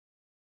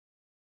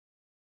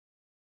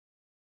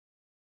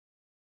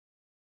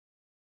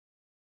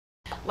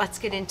let's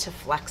get into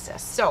Flexus.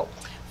 So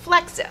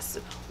Flexus,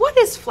 what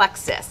is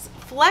Flexus?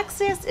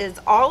 Flexus is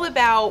all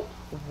about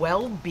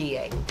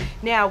well-being.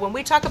 Now, when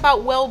we talk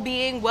about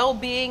well-being,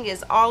 well-being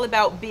is all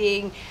about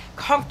being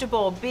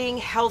comfortable, being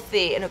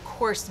healthy, and of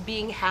course,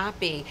 being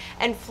happy.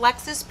 And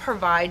Flexus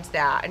provides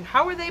that. And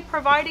how are they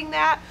providing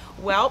that?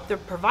 Well, they're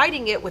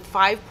providing it with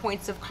 5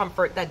 points of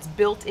comfort that's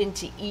built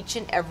into each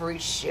and every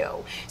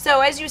shoe.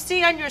 So as you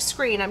see on your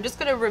screen, I'm just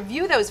going to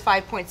review those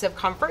 5 points of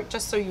comfort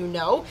just so you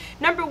know.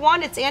 Number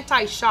one, it's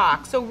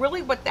anti-shock. So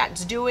really what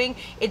that's doing,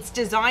 it's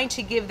designed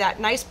to give that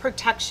nice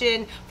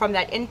protection from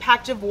that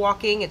impact of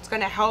walking. It's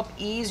going to help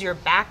ease your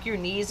back, your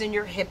knees, and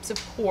your hips, of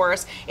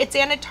course. It's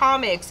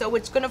anatomic, so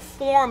it's going to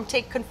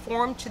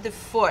conform to the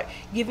foot,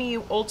 giving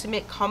you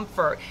ultimate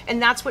comfort.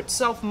 And that's what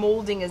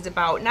self-molding is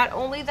about. Not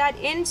only that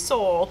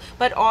insole,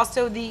 but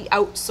also the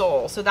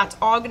outsole. So that's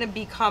all going to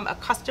become a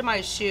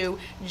customized shoe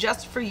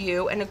just for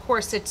you. And of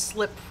course, it's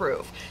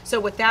slip-proof. So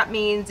what that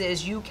means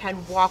is you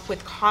can walk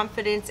with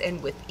confidence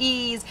and with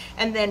ease,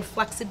 and then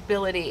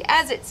flexibility.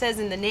 As it says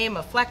in the name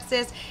of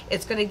Flexus,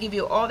 it's going to give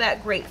you all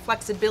that great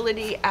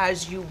flexibility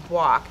as you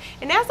walk.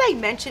 And as I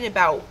mentioned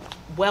about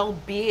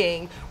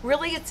well-being,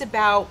 really it's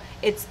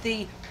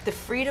the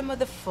freedom of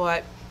the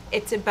foot.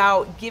 It's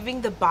about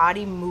giving the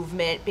body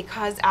movement,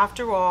 because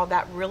after all,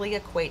 that really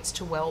equates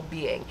to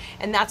well-being.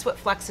 And that's what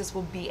Flexus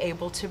will be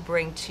able to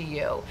bring to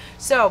you.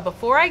 So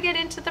before I get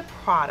into the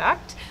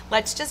product,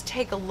 let's just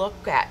take a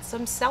look at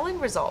some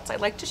selling results.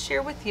 I'd like to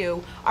share with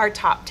you our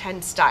top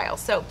 10 styles.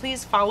 So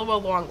please follow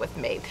along with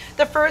me.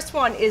 The first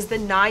one is the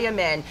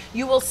Nyaman.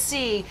 You will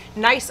see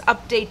nice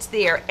updates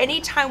there.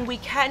 Anytime we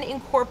can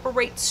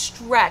incorporate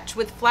stretch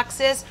with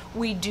Flexus,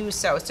 we do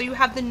so. So you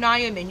have the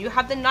Nyaman. You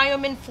have the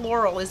Nyaman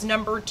Floral is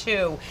number 2.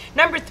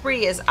 Number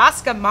 3 is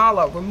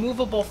Askamala,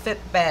 removable fit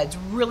beds,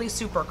 really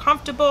super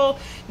comfortable.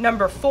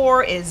 Number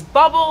 4 is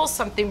Bubbles,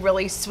 something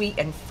really sweet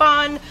and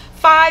fun.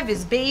 5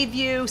 is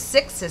Bayview,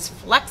 6 is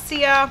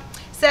Flexia,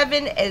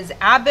 7 is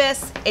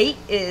Abyss, 8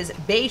 is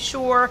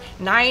Bayshore,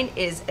 9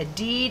 is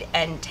Adid,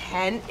 and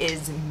 10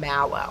 is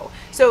Mallow.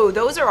 So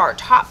those are our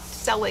top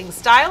selling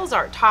styles,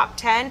 our top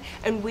 10,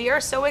 and we are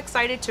so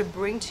excited to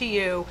bring to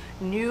you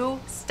new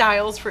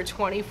styles for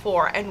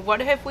 24. And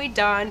what have we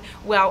done?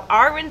 Well,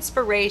 our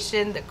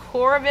inspiration, the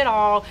core of it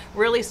all,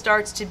 really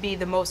starts to be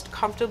the most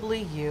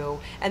comfortably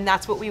you, and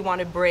that's what we want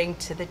to bring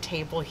to the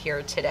table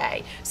here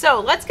today. So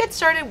let's get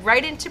started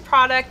right into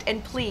product,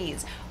 and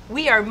please,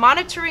 we are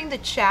monitoring the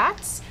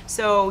chats,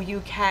 so you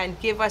can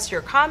give us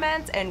your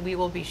comments and we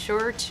will be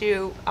sure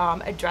to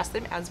address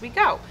them as we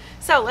go.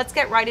 So let's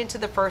get right into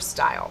the first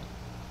style.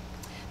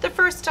 The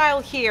first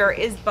style here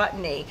is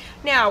Buttony.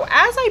 Now,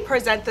 as I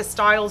present the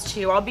styles to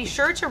you, I'll be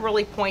sure to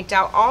really point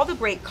out all the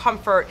great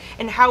comfort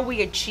and how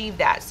we achieve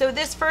that. So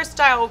this first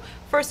style,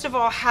 first of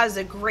all, has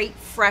a great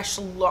fresh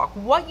look.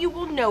 What you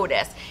will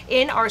notice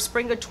in our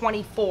spring of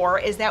 24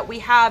 is that we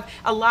have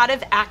a lot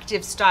of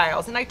active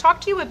styles. And I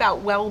talked to you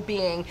about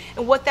well-being,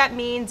 and what that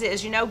means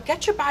is,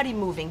 get your body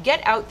moving,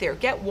 get out there,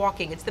 get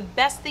walking. It's the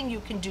best thing you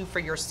can do for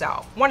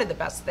yourself, one of the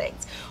best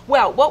things.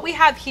 Well, what we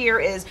have here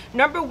is,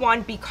 number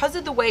one, because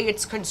of the way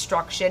it's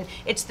construction,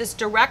 it's this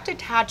direct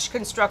attached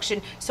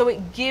construction, so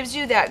it gives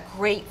you that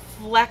great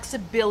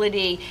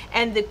flexibility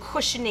and the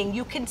cushioning.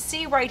 You can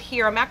see right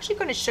here, I'm actually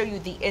going to show you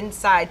the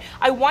inside.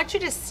 I want you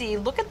to see,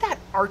 look at that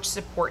arch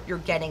support you're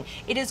getting.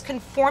 It is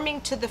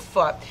conforming to the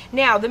foot.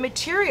 Now, the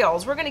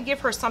materials, we're going to give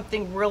her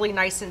something really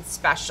nice and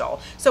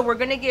special. So we're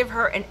going to give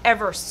her an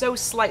ever so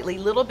slightly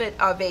little bit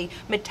of a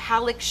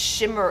metallic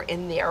shimmer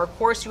in there. Of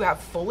course, you have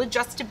full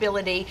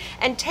adjustability,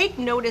 and take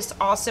notice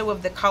also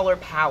of the color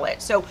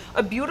palette. So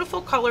a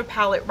beautiful color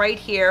palette right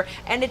here,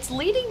 and it's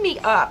leading me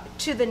up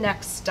to the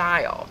next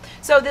style.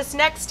 So this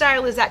next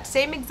style is that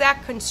same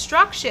exact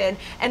construction,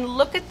 and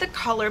look at the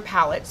color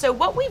palette. So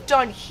what we've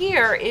done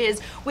here is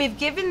we've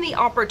given the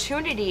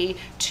opportunity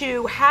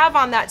to have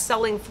on that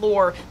selling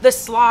floor the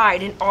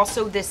slide and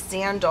also this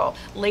sandal.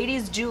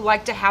 Ladies do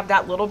like to have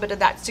that little bit of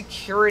that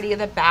security of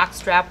the back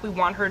strap. We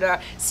want her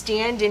to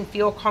stand and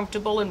feel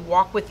comfortable and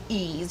walk with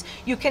ease.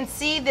 You can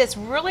see this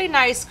really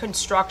nice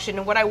construction,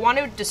 and what I want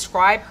to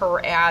describe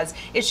her as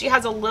is she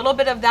has a little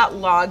bit of that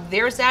lug.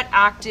 There's that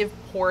active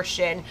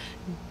portion.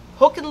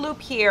 Hook and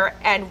loop here,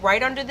 and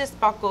right under this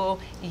buckle,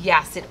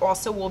 yes, it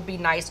also will be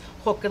nice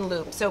hook and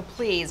loop. So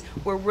please,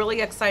 we're really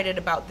excited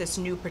about this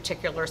new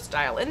particular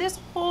style. And this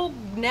whole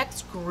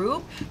next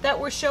group that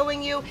we're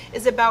showing you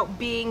is about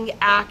being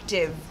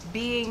active,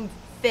 being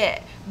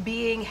fit,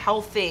 being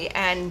healthy,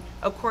 and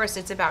of course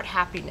it's about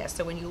happiness.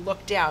 So when you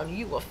look down,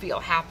 you will feel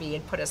happy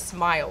and put a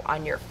smile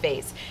on your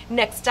face.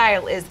 Next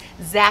style is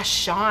Zash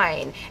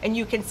Shine, and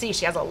you can see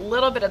she has a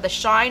little bit of the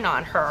shine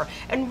on her.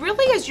 And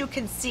really, as you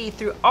can see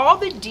through all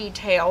the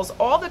details,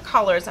 all the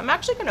colors, I'm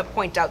actually going to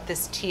point out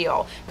this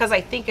teal because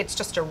I think it's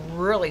just a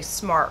really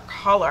smart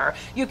color.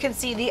 You can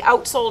see the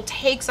outsole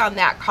takes on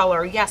that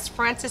color. Yes,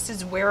 Frances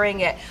is wearing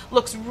it.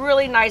 Looks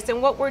really nice.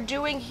 And what we're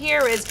doing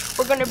here is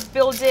we're going to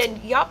build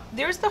in, yep,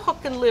 there's there's the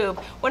hook and loop.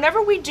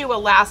 Whenever we do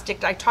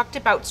elastic, I talked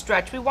about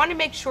stretch, we want to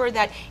make sure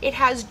that it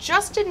has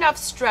just enough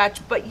stretch,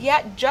 but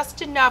yet just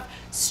enough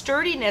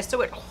sturdiness so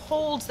it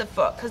holds the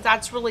foot, because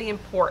that's really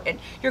important.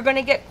 You're going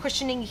to get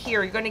cushioning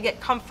here, you're going to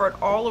get comfort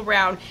all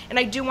around. And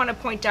I do want to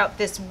point out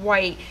this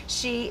white.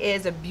 She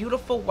is a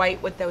beautiful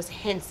white with those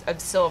hints of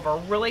silver,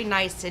 really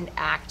nice and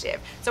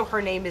active. So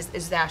her name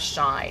is that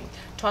Shine.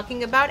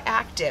 Talking about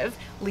active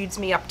leads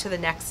me up to the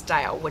next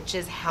style, which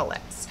is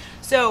Helix.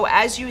 So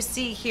as you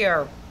see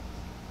here,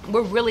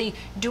 we're really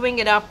doing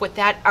it up with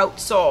that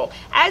outsole.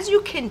 As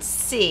you can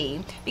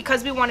see,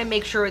 because we want to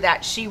make sure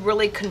that she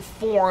really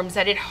conforms,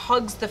 that it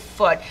hugs the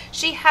foot,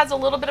 she has a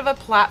little bit of a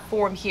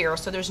platform here,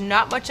 so there's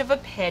not much of a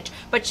pitch,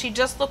 but she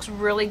just looks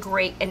really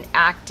great and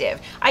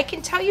active. I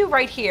can tell you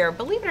right here,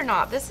 believe it or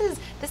not, this is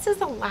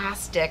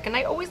elastic, and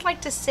I always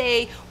like to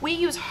say we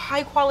use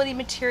high quality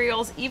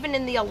materials even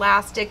in the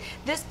elastic.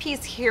 This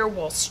piece here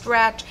will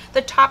stretch.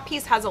 The top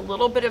piece has a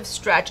little bit of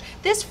stretch.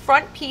 This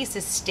front piece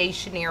is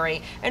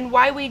stationary, and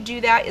why we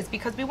do that is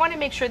because we want to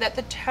make sure that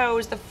the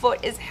toes, the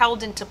foot is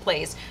held into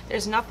place.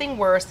 There's nothing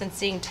worse than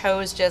seeing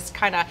toes just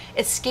kind of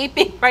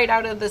escaping right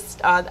out of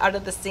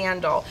the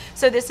sandal.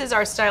 So this is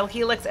our style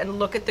Helix, and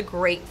look at the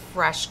great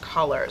fresh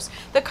colors.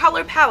 The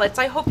color palettes,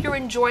 I hope you're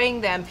enjoying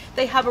them.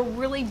 They have a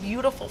really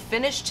beautiful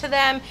finish to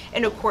them,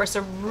 and of course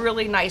a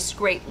really nice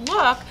great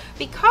look,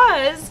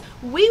 because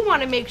we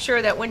want to make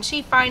sure that when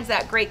she finds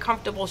that great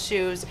comfortable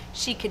shoes,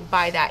 she can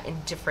buy that in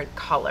different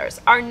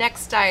colors. Our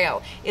next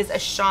style is a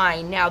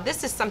Shine. Now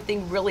this is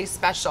something really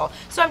special.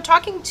 So I'm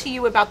talking to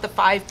you about the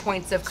 5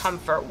 points of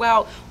comfort.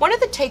 Well, one of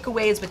the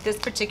takeaways with this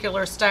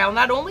particular style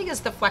not only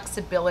is the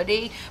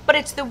flexibility, but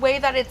it's the way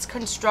that it's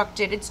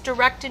constructed. It's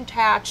direct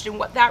attached, and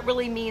what that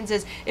really means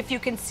is, if you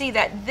can see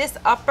that this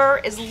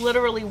upper is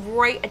literally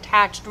right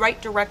attached right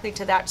directly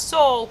to that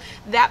sole,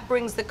 that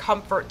brings the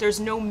comfort. There's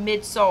no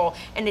midsole,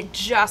 and it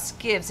just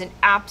gives an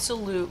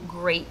absolute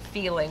great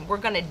feeling. We're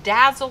going to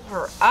dazzle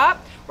her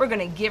up. We're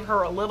going to give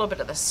her a little bit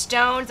of the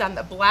stones on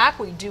the black.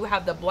 We do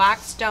have the black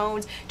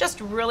stones,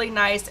 just really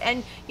nice.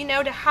 And you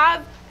know, to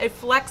have a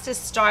Flexus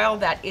style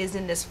that is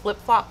in this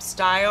flip-flop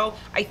style,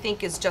 I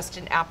think is just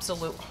an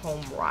absolute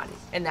home run.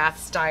 And that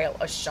style,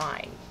 a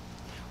Shine.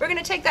 We're going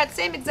to take that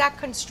same exact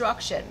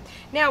construction.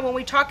 Now, when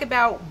we talk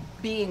about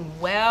being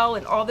well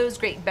and all those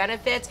great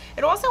benefits,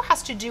 it also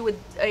has to do with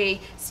a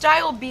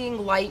style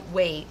being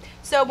lightweight.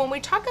 So when we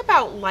talk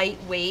about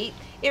lightweight,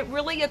 it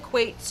really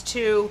equates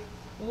to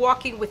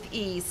walking with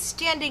ease,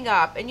 standing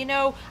up. And you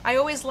know, I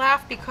always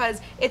laugh because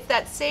it's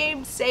that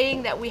same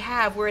saying that we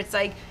have where it's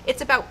like,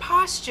 it's about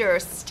posture,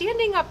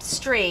 standing up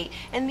straight,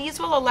 and these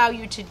will allow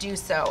you to do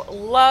so.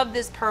 Love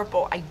this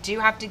purple. I do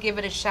have to give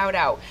it a shout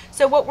out.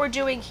 So what we're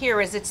doing here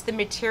is, it's the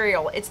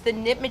material, it's the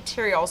knit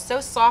material, so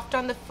soft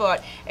on the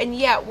foot, and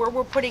yet where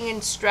we're putting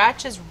in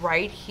stretch is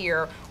right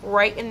here,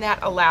 right in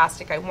that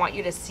elastic. I want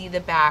you to see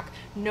the back.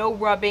 No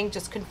rubbing,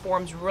 just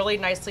conforms really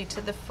nicely to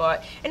the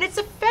foot, and it's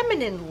a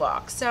feminine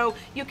look, so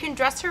you can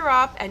dress her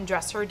up and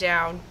dress her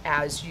down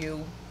as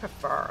you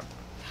prefer.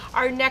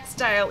 Our next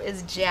style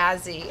is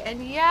Jazzy,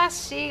 and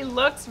yes, she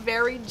looks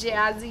very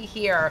jazzy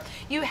here.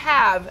 You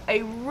have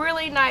a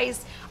really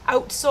nice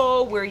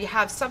outsole where you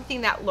have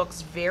something that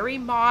looks very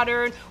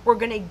modern. We're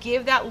going to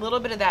give that little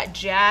bit of that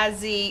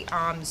jazzy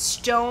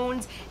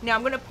stones. Now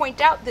I'm going to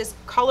point out this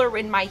color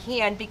in my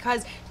hand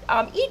because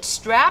each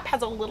strap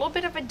has a little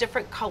bit of a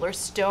different color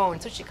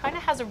stone. So she kind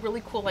of has a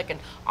really cool, like an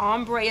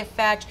ombre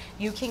effect.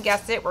 You can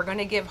guess it. We're going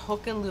to give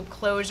hook and loop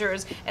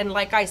closures. And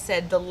like I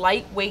said, the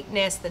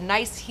lightweightness, the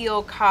nice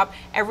heel cup,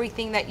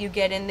 everything that you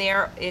get in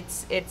there,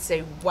 it's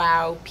a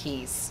wow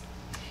piece.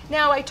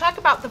 Now, I talk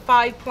about the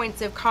 5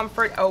 points of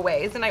comfort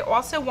always, and I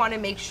also want to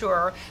make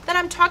sure that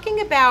I'm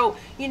talking about,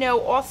 you know,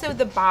 also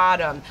the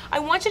bottom. I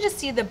want you to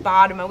see the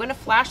bottom. I'm going to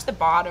flash the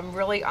bottom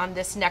really on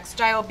this next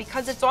style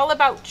because it's all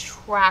about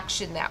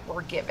traction that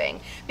we're giving.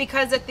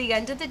 Because at the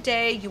end of the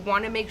day, you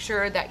want to make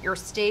sure that you're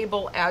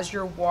stable as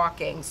you're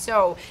walking.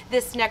 So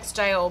this next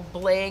style,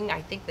 Bling,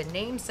 I think the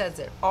name says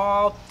it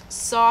all.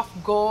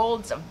 Soft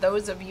golds. Of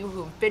those of you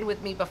who've been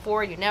with me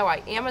before, you know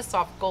I am a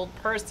soft gold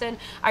person.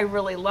 I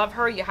really love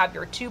her. You have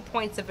your 2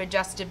 points of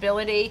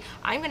adjustability.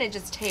 I'm going to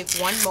just take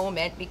one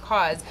moment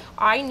because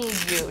I need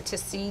you to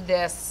see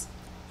this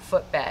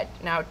footbed.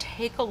 Now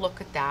take a look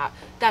at that.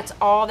 That's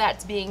all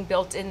that's being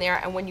built in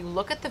there, and when you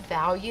look at the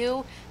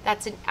value,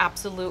 that's an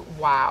absolute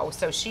wow.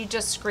 So she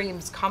just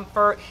screams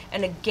comfort,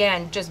 and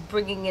again, just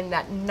bringing in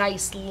that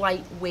nice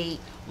lightweight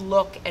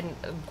look and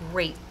a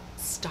great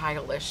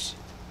stylish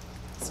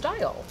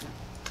style.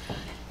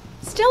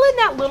 Still in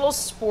that little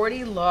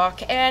sporty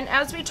look, and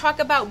as we talk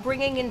about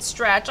bringing in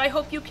stretch, I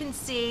hope you can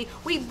see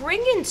we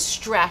bring in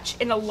stretch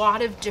in a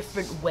lot of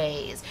different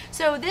ways.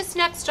 So this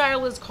next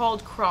style is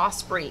called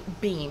cross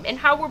beam, and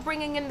how we're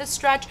bringing in the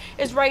stretch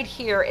is right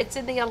here. It's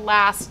in the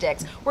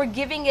elastics. We're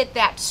giving it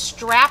that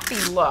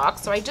strappy look,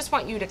 so I just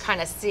want you to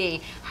kind of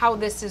see how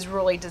this is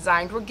really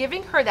designed. We're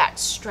giving her that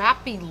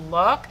strappy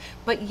look,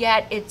 but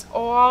yet it's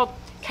all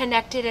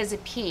connected as a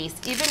piece.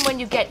 Even when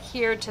you get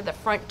here to the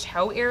front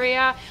toe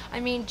area, I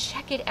mean,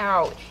 check it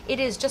out. It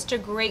is just a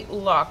great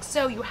look.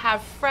 So you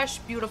have fresh,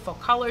 beautiful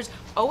colors,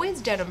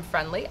 always denim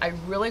friendly. I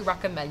really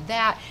recommend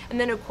that. And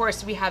then of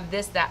course we have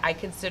this that I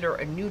consider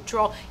a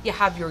neutral. You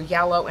have your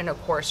yellow and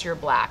of course your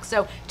black.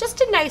 So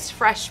just a nice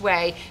fresh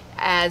way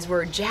as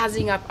we're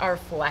jazzing up our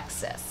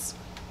Flexus.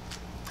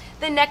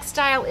 The next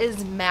style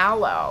is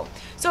Mallow.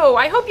 So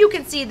I hope you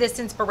can see this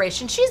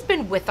inspiration. She's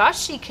been with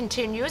us, she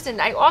continues,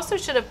 and I also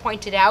should have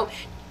pointed out,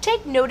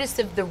 take notice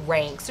of the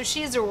rank. So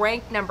she's a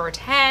rank number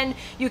 10.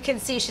 You can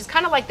see she's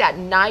kind of like that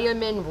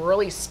Nyaman,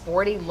 really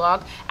sporty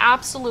look.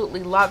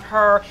 Absolutely love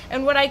her.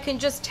 And what I can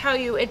just tell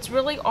you, it's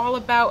really all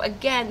about,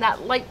 again, that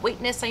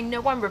lightweightness. I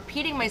know I'm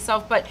repeating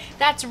myself, but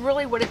that's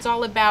really what it's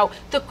all about.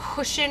 The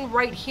cushion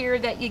right here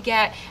that you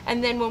get.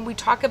 And then when we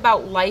talk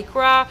about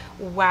Lycra,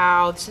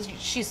 wow,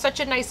 she's such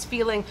a nice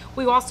feeling.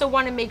 We also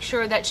want to make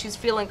sure that she's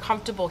feeling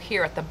comfortable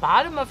here at the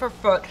bottom of her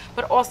foot,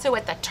 but also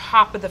at the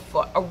top of the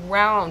foot,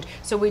 around.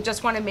 So we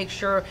just want to make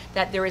sure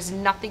that there is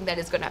nothing that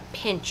is going to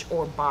pinch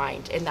or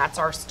bind, and that's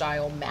our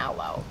style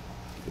Mallow.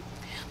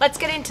 Let's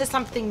get into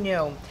something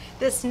new.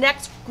 This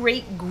next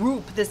great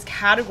group, this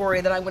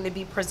category that I'm going to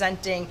be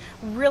presenting,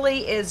 really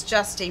is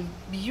just a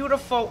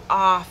beautiful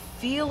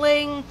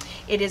feeling.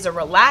 It is a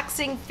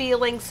relaxing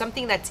feeling,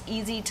 something that's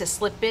easy to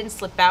slip in,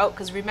 slip out,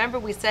 because remember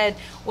we said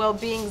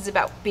well-being is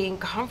about being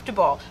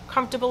comfortable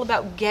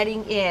about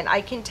getting in.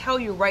 I can tell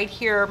you right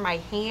here, my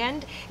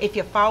hand, if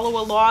you follow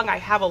along, I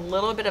have a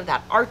little bit of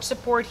that arch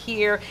support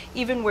here,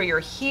 even where your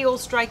heel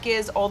strike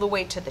is, all the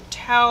way to the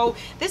toe.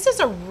 This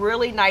is a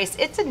really nice,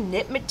 it's a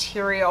knit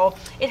material.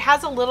 It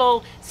has a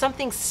little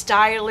something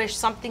stylish,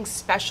 something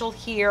special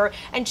here,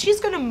 and she's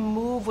going to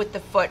move with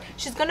the foot.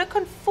 She's going to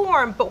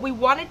conform, but we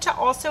wanted to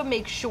also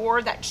make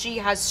sure that she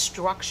has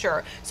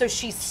structure so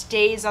she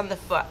stays on the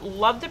foot.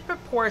 Love the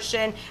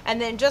proportion. And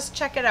then just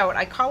check it out.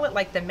 I call it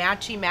like the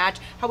matchy match,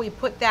 how we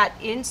put that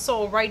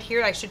insole right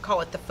here. I should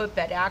call it the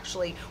footbed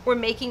actually. We're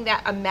making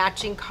that a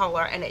matching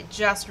color, and it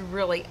just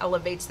really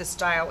elevates the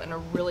style in a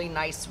really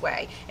nice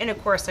way. And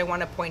of course I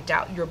want to point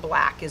out your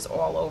black is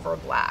all over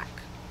black.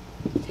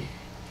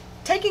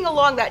 Taking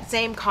along that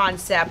same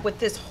concept with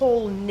this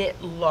whole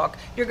knit look,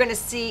 you're going to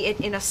see it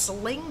in a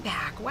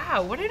slingback.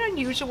 Wow, what an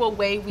unusual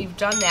way we've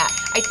done that.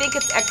 I think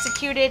it's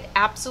executed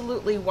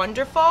absolutely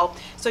wonderful.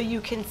 So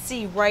you can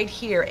see right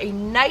here a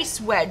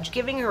nice wedge,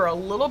 giving her a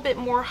little bit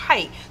more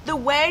height. The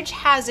wedge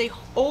has a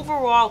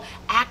overall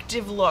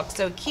active look,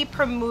 so keep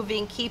her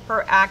moving, keep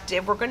her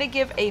active. We're going to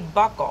give a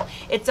buckle.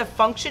 It's a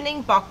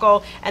functioning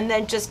buckle, and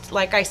then just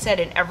like I said,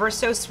 an ever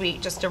so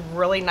sweet, just a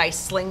really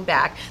nice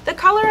slingback. The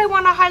color I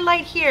want to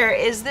highlight here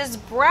is this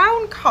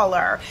brown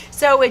color.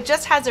 So it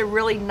just has a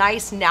really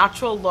nice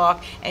natural look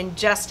and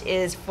just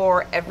is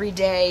for every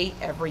day,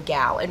 every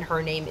gal, and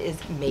her name is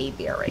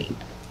Mayberry.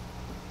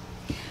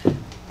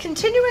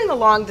 Continuing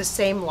along the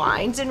same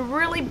lines and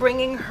really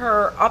bringing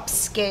her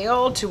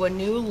upscale to a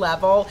new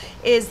level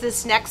is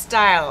this next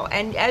style.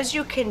 And as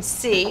you can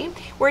see,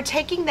 we're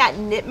taking that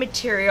knit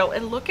material,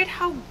 and look at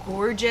how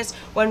gorgeous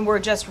when we're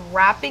just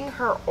wrapping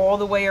her all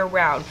the way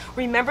around.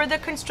 Remember the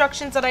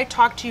constructions that I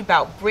talked to you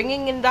about,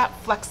 bringing in that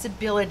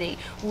flexibility,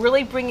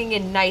 really bringing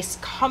in nice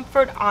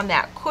comfort on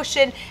that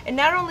cushion. And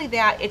not only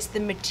that, it's the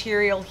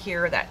material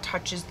here that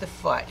touches the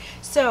foot.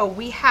 So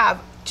we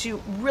have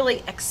to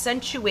really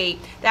accentuate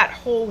that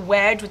whole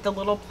wedge with the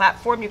little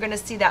platform. You're going to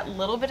see that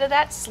little bit of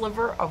that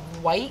sliver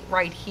of white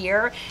right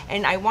here,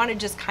 and I want to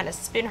just kind of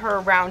spin her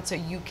around so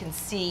you can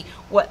see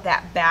what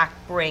that back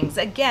brings.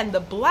 Again, the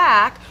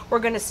black, we're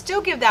going to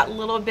still give that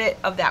little bit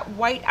of that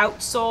white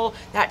outsole,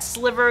 that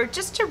sliver,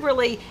 just to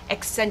really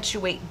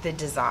accentuate the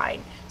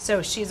design.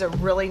 So she's a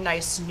really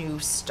nice new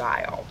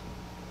style.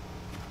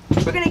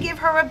 We're going to give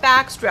her a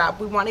back strap.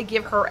 We want to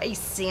give her a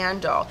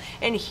sandal,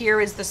 and here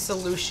is the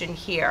solution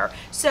here.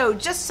 So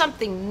just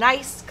something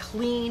nice,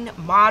 clean,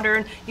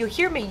 modern. You'll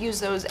hear me use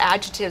those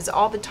adjectives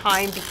all the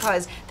time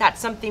because that's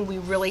something we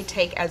really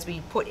take as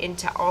we put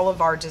into all of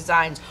our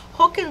designs.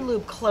 Hook and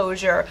loop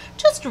closure,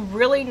 just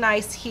really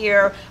nice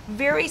here,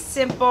 very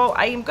simple.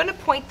 I am going to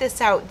point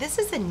this out. This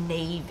is a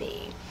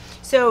navy.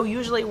 So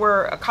usually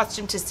we're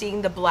accustomed to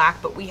seeing the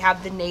black, but we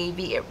have the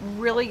navy. It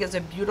really is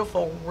a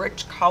beautiful,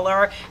 rich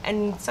color,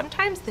 and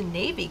sometimes the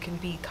navy can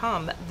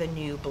become the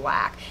new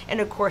black.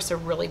 And of course, a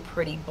really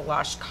pretty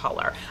blush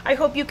color. I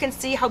hope you can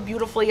see how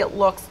beautifully it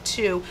looks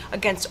too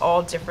against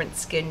all different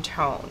skin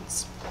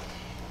tones.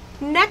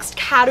 Next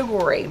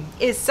category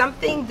is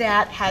something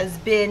that has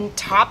been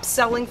top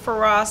selling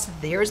for us.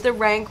 There's the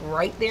rank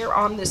right there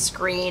on the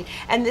screen,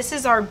 and this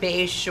is our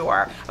beige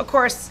shore. Of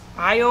course,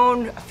 I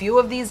own a few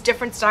of these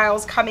different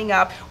styles coming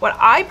up. What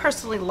I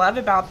personally love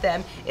about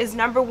them is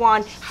number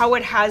one, how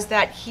it has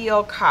that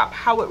heel cup,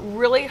 how it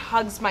really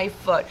hugs my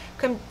foot,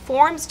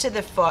 conforms to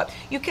the foot.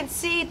 You can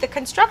see the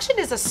construction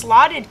is a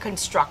slotted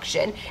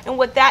construction, and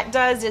what that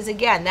does is,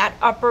 again, that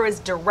upper is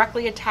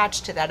directly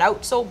attached to that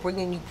outsole,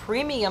 bringing you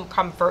premium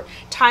comfort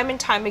time and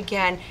time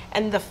again,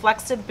 and the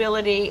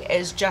flexibility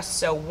is just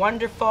so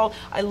wonderful.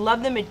 I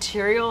love the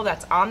material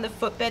that's on the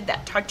footbed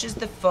that touches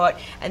the foot,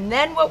 and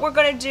then what we're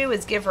going to do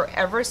is give her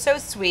ever so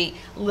sweet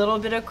little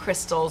bit of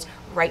crystals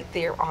right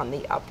there on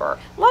the upper.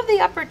 Love the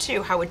upper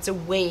too, how it's a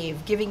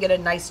wave, giving it a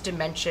nice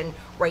dimension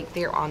right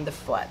there on the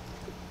foot.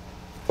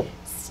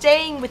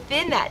 Staying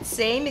within that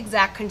same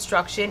exact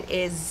construction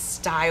is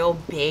style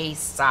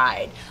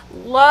Bayside.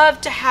 Love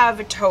to have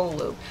a toe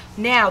loop.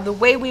 Now, the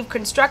way we've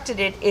constructed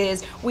it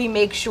is we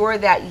make sure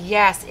that,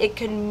 yes, it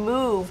can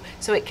move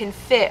so it can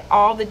fit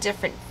all the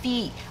different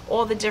feet,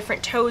 all the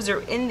different toes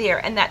are in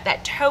there, and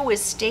that toe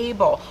is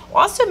stable.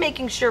 Also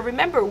making sure,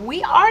 remember,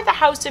 we are the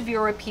house of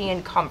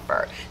European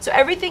comfort. So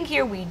everything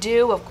here we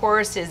do, of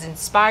course, is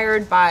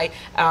inspired by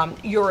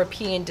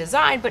European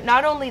design, but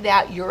not only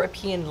that,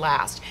 European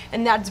last.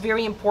 And that's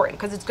very important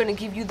because it's going to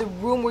give you the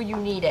room where you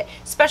need it,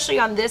 especially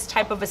on this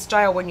type of a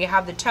style. When you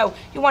have the toe,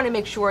 you want to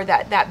make sure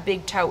that that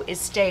big toe is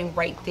staying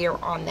right there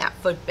on that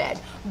footbed.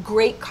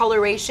 Great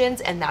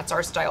colorations, and that's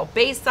our style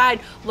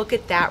Bayside. Look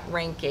at that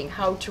ranking.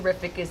 How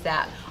terrific is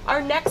that?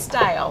 Our next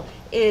style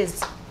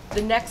is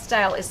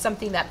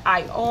something that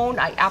I own,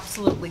 I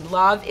absolutely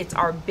love. It's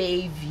our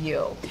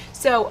Bayview.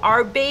 So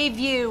our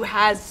Bayview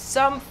has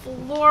some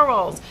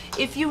florals.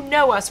 If you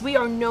know us, we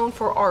are known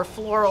for our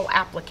floral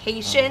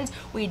applications.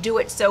 We do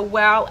it so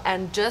well,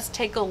 and just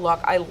take a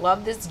look. I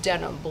love this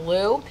denim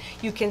blue.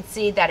 You can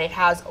see that it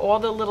has all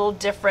the little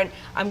different,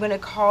 I'm gonna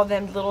call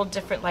them little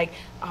different like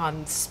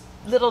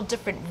little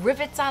different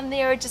rivets on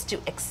there just to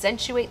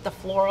accentuate the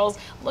florals.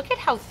 Look at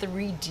how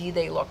 3D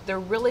they look. They're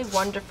really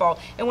wonderful.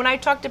 And when I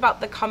talked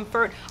about the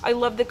comfort, I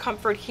love the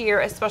comfort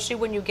here, especially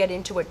when you get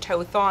into a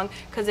toe thong,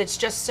 because it's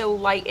just so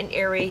light and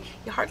airy.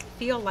 You hardly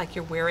feel like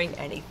you're wearing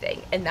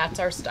anything. And that's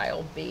our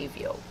style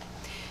Bayview.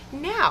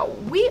 Now,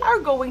 we are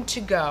going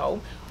to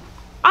go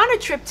on a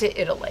trip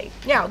to Italy.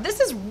 Now, this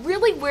is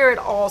really where it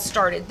all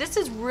started. This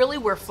is really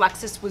where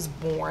Flexus was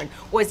born,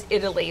 was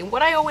Italy. And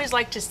what I always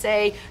like to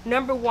say,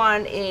 number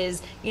one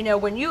is, you know,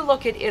 when you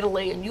look at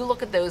Italy and you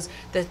look at those,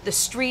 the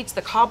streets,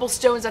 the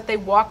cobblestones that they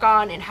walk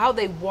on and how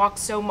they walk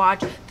so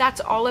much,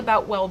 that's all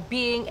about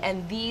well-being,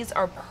 and these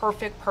are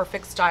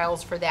perfect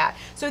styles for that.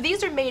 So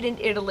these are made in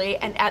Italy,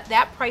 and at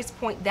that price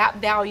point, that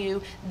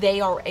value,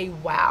 they are a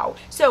wow.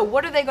 So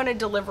what are they gonna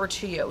deliver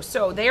to you?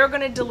 So they are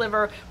gonna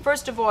deliver,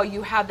 first of all,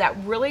 you have that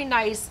really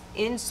nice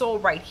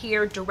insole right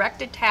here,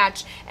 direct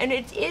attach, and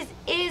it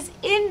is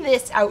in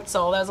this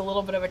outsole. That was a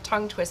little bit of a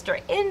tongue twister.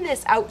 In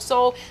this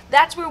outsole,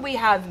 that's where we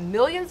have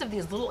millions of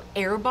these little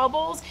air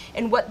bubbles,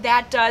 and what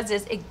that does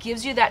is it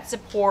gives you that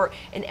support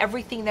and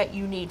everything that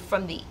you need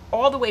from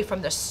all the way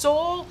from the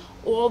sole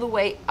all the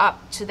way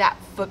up to that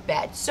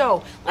footbed.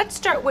 So let's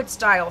start with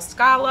style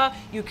Scala.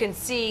 You can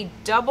see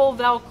double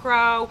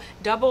Velcro,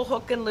 double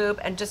hook and loop,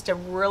 and just a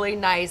really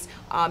nice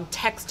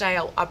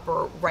textile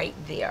upper right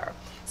there.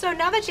 So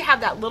now that you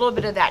have that little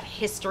bit of that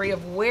history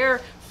of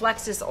where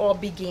Flexus all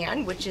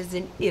began, which is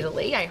in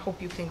Italy, I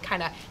hope you can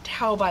kind of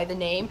tell by the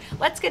name,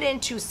 let's get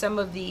into some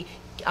of the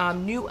a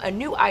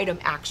new item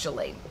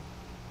actually,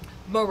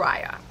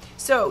 Mariah.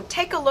 So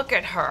take a look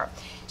at her.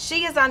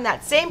 She is on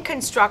that same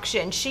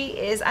construction. She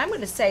is, I'm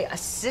going to say, a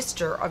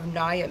sister of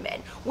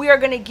Nyaman. We are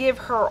going to give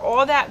her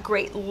all that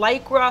great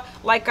Lycra.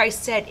 Like I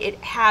said, it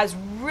has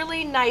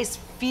really nice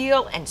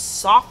feel and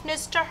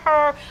softness to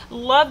her.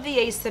 Love the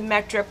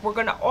asymmetric. We're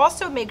going to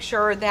also make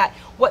sure that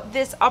what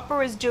this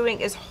upper is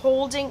doing is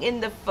holding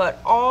in the foot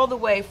all the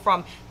way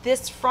from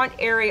this front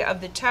area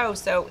of the toe.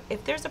 So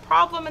if there's a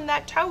problem in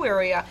that toe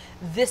area,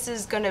 this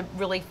is going to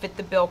really fit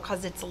the bill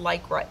because it's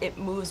Lycra. It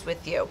moves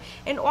with you.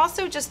 And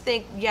also just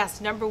think, yes,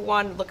 number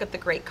one, look at the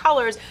great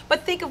colors,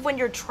 but think of when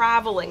you're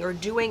traveling or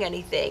doing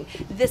anything.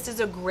 This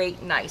is a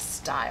great, nice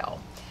style.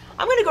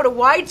 I'm going to go to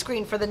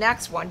widescreen for the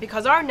next one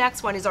because our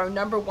next one is our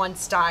number one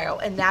style,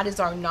 and that is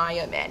our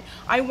Nyaman.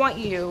 I want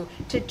you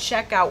to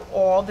check out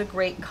all the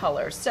great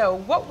colors. So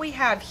what we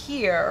have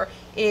here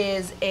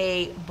is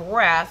a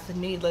breath,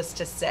 needless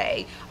to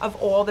say, of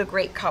all the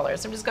great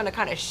colors. I'm just going to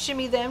kind of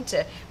shimmy them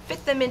to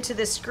fit them into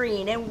the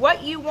screen. And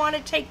what you want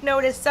to take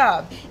notice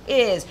of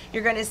is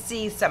you're going to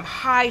see some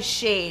high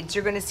shades,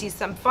 you're going to see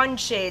some fun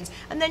shades,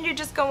 and then you're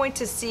just going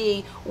to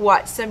see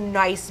some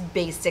nice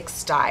basic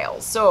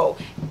styles. So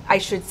I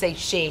should say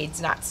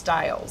shades, not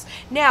styles.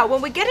 Now,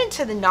 when we get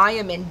into the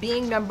Nyaman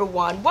being number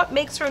one, what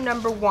makes her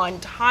number one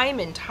time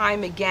and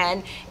time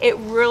again, it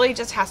really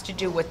just has to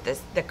do with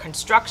the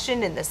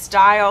construction and the style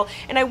style.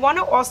 And I want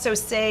to also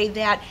say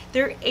that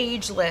they're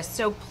ageless,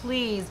 so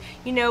please,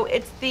 you know,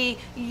 it's the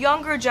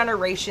younger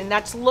generation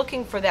that's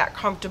looking for that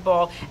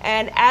comfortable,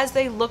 and as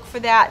they look for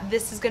that,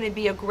 this is going to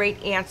be a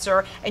great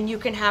answer, and you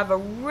can have a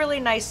really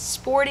nice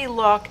sporty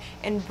look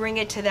and bring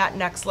it to that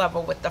next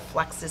level with the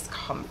Flexus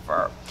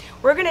Comfort.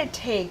 We're going to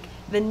take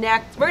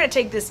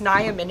this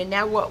Nyaman, and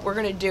now what we're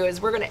going to do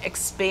is we're going to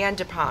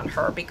expand upon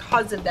her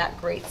because of that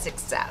great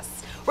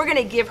success. We're going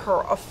to give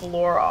her a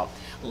floral.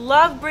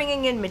 Love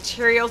bringing in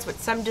materials with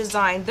some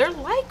design. They're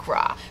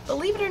Lycra.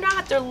 Believe it or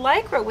not, they're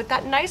Lycra with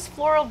that nice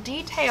floral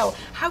detail.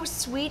 How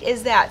sweet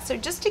is that? So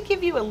just to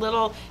give you a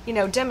little, you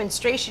know,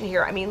 demonstration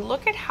here, I mean,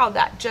 look at how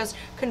that just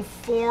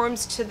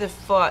conforms to the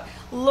foot.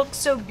 Looks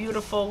so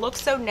beautiful,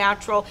 looks so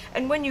natural.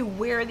 And when you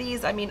wear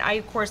these, I mean,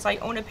 of course, I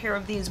own a pair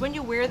of these. When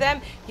you wear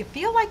them, you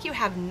feel like you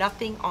have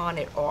nothing on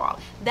at all.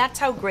 That's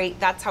how great,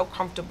 that's how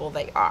comfortable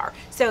they are.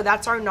 So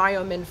that's our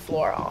Nyaman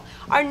floral.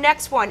 Our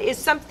next one is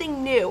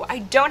something new. I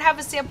don't have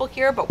a sample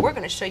here, but we're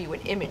going to show you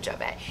an image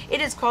of it.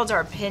 It is called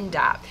our pin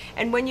dot.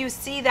 And when you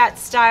see that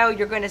style,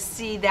 you're going to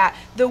see that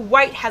the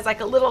white has like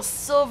a little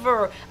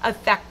silver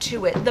effect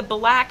to it. The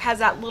black has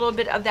that little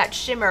bit of that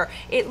shimmer.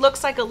 It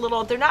looks like a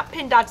little, they're not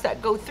pin dots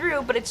that go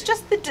through, but it's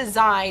just the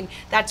design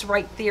that's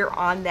right there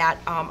on that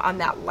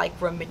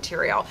Lycra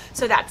material.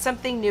 So that's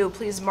something new.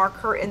 Please mark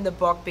her in the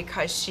book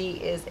because she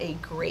is a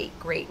great,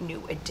 great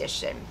new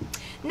addition.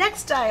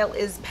 Next style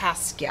is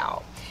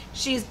Pascal.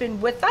 She's been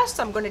with us.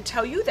 I'm going to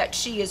tell you that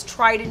she is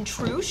tried and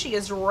true. She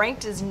is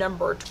ranked as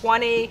number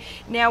 20.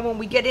 Now, when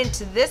we get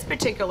into this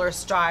particular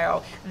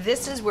style,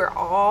 this is where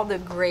all the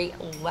great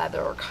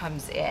leather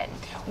comes in.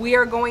 We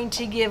are going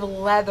to give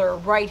leather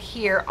right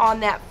here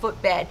on that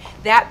footbed.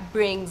 That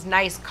brings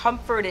nice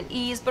comfort and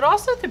ease, but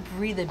also the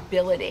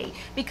breathability,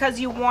 because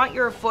you want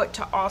your foot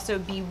to also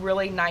be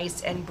really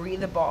nice and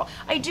breathable.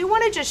 I do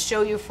want to just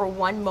show you for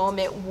one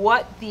moment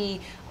what the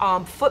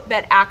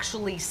footbed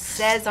actually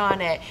says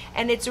on it,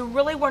 and it's a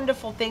really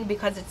wonderful thing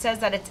because it says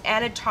that it's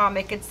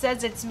anatomic, it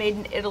says it's made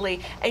in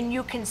Italy, and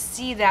you can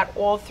see that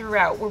all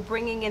throughout. We're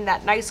bringing in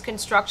that nice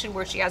construction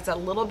where she has a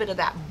little bit of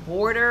that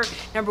border.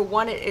 Number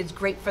one, it is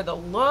great for the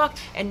look,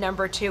 and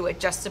number two, it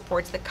just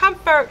supports the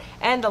comfort.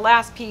 And the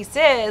last piece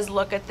is,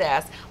 look at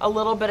this, a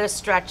little bit of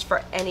stretch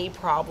for any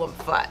problem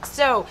foot.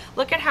 So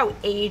look at how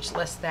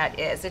ageless that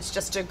is. It's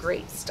just a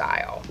great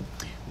style.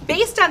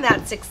 Based on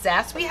that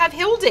success, we have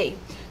Hildy.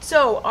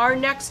 So our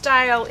next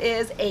style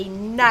is a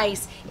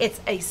nice,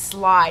 it's a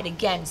slide.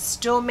 Again,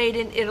 still made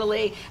in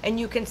Italy, and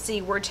you can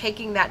see we're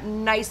taking that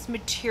nice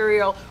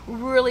material,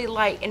 really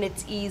light, and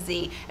it's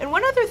easy. And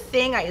one other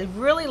thing I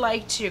really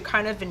like to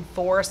kind of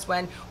enforce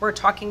when we're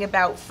talking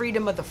about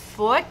freedom of the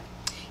foot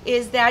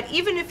is that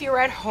even if you're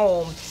at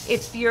home,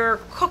 if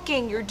you're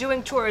cooking, you're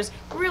doing chores,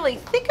 really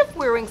think of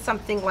wearing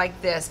something like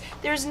this.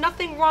 There's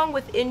nothing wrong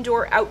with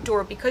indoor,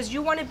 outdoor, because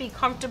you want to be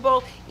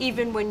comfortable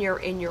even when you're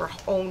in your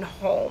own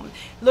home.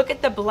 Look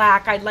at the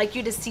black. I'd like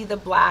you to see the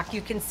black.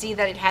 You can see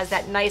that it has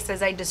that nice,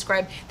 as I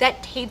described,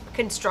 that tape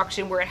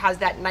construction where it has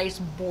that nice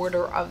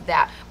border of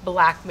that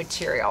black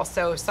material.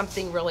 So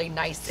something really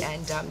nice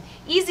and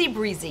easy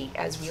breezy,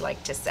 as we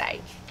like to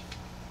say.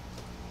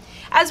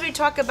 As we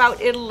talk about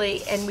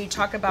Italy and we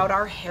talk about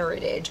our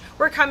heritage,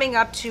 we're coming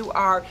up to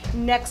our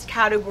next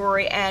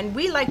category, and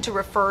we like to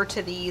refer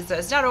to these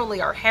as not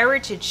only our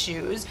heritage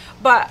shoes,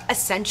 but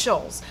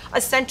essentials.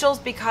 Essentials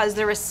because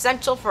they're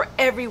essential for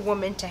every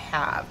woman to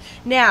have.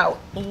 Now,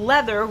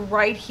 leather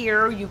right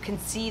here, you can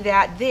see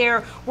that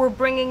there. We're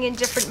bringing in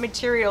different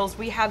materials.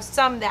 We have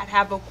some that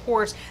have, of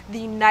course,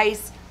 the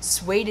nice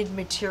suede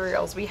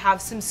materials. We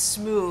have some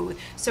smooth,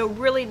 so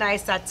really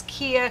nice. That's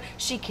Kia.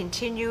 She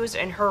continues,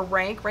 and her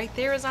rank right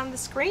there is on the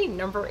screen,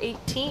 number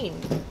 18.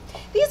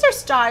 These are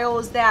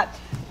styles that,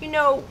 you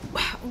know,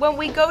 when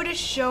we go to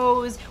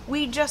shows,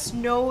 we just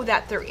know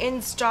that they're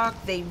in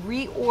stock. They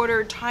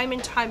reorder time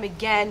and time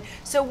again.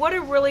 So what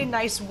a really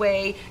nice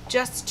way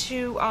just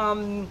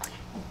to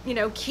you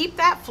know, keep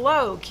that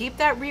flow, keep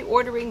that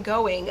reordering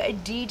going.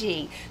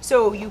 Aditi.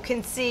 So you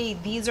can see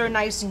these are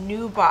nice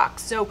nubucks,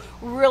 so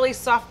really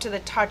soft to the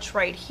touch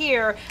right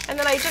here. And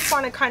then I just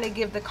want to kind of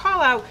give the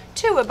call out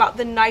too about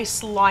the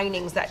nice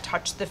linings that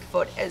touch the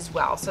foot as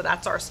well. So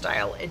that's our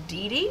style,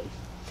 Aditi.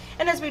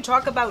 And as we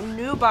talk about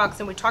nubucks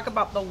and we talk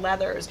about the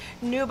leathers,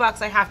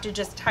 nubucks, I have to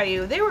just tell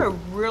you, they were a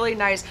really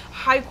nice,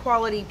 high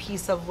quality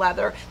piece of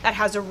leather that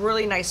has a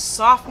really nice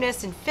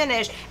softness and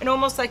finish and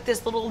almost like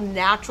this little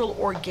natural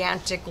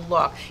organic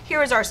look.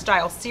 Here is our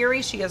style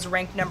series. She is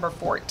ranked number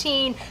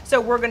 14. So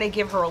we're going to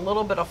give her a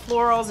little bit of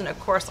florals and of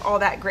course all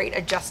that great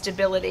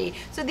adjustability.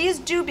 So these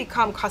do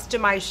become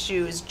customized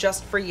shoes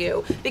just for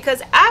you,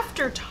 because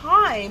after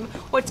time,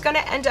 what's going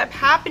to end up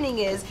happening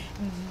is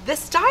the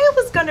style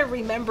is going to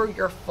remember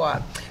your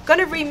foot. going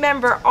to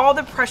remember all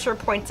the pressure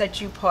points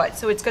that you put.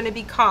 So it's going to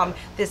become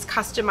this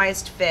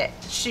customized fit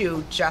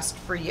shoe just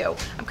for you.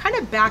 I'm kind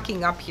of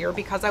backing up here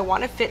because I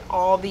want to fit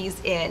all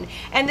these in.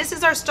 And this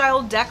is our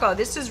style deco.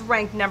 This is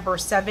ranked number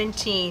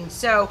 17.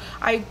 So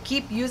I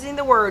keep using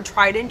the word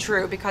tried and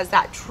true because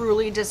that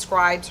truly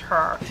describes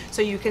her.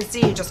 So you can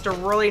see just a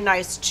really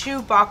nice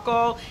 2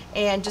 buckle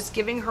and just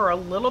giving her a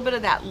little bit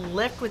of that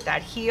lift with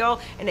that heel,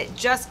 and it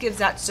just gives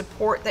that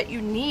support that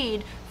you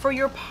need for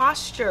your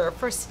posture,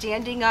 for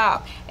standing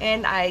up.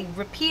 And I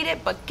repeat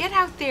it, but get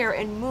out there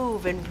and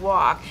move and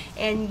walk,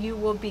 and you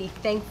will be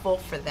thankful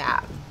for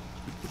that.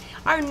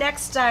 Our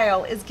next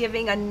style is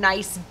giving a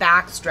nice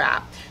back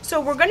strap. So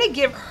we're going to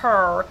give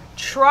her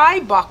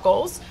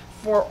tri-buckles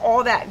for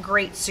all that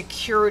great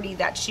security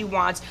that she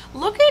wants.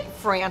 Look at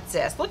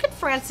Frances. Look at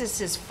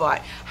Frances's foot.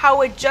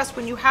 How it just,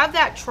 when you have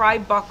that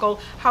tri-buckle,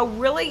 how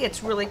really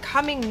it's really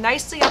coming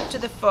nicely up to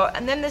the foot.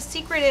 And then the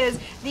secret is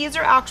these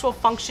are actual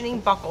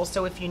functioning buckles.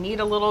 So if you need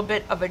a little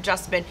bit of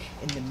adjustment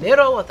in the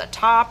middle, at the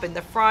top, in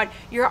the front,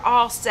 you're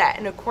all set.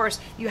 And of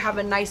course, you have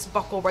a nice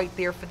buckle right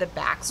there for the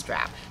back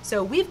strap.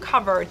 So we've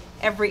covered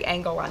every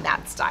angle on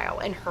that style,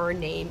 and her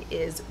name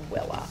is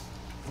Willa.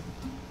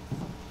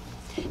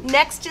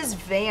 Next is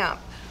Vamp.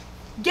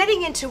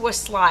 Getting into a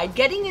slide,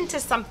 getting into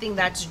something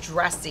that's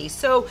dressy.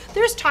 So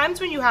there's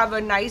times when you have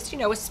a nice,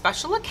 a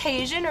special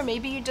occasion, or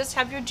maybe you just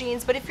have your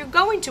jeans, but if you're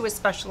going to a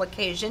special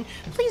occasion,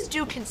 please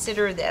do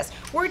consider this.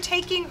 We're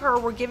taking her,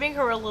 we're giving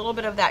her a little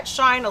bit of that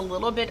shine, a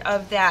little bit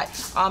of that,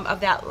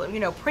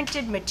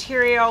 printed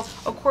material.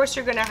 Of course,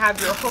 you're gonna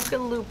have your hook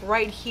and loop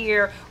right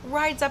here,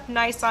 rides up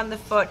nice on the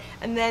foot,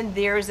 and then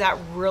there's that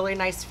really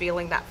nice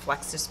feeling that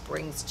Flexus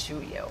brings to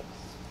you.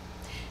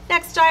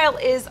 Next style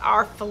is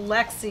our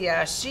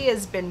Flexia. She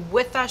has been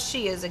with us.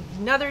 She is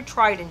another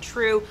tried and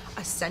true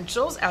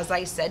essentials, as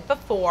I said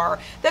before.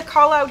 The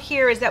call out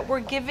here is that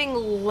we're giving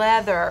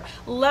leather.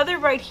 Leather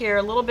right here,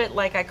 a little bit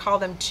like I call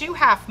them 2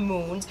 half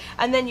moons.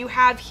 And then you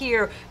have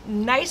here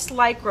nice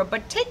lycra,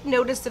 but take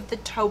notice of the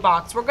toe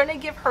box. We're gonna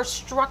give her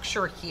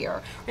structure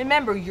here.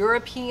 Remember,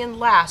 European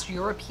last,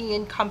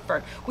 European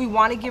comfort. We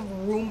wanna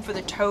give room for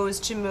the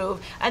toes to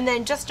move. And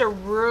then just a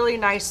really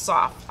nice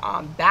soft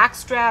back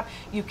strap.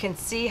 You can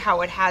see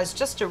how it has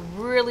just a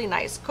really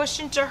nice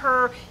cushion to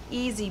her,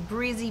 easy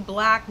breezy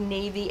black,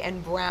 navy,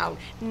 and brown.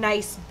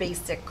 Nice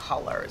basic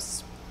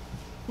colors.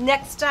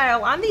 Next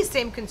style on these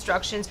same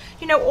constructions,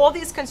 all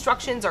these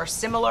constructions are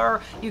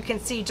similar. You can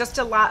see just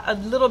a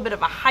little bit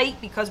of a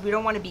height because we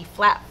don't want to be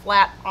flat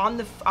on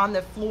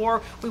the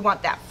floor. We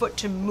want that foot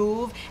to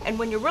move. And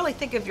when you really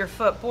think of your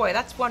foot, boy,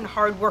 that's one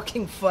hard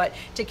working foot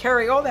to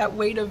carry all that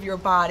weight of your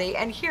body.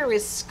 And here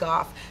is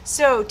scuff.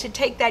 So to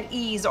take that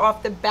ease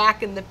off the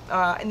back and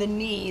the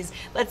knees,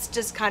 let's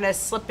just kind of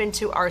slip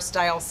into our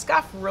style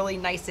scuff, really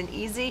nice and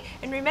easy.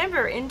 And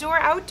remember, indoor,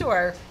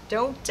 outdoor.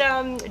 Don't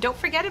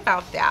forget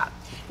about that.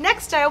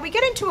 Next style, we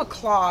get into a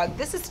clog.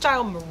 This is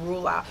style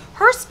Marula.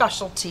 Her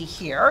specialty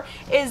here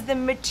is the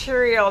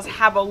materials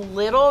have a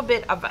little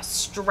bit of a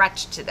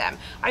stretch to them.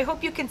 I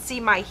hope you can see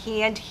my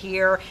hand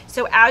here.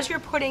 So as you're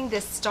putting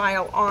this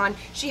style on,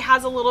 she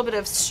has a little bit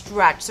of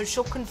stretch, so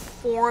she'll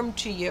conform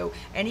to you.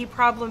 Any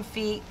problem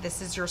feet,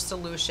 this is your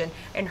solution,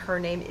 and her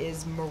name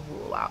is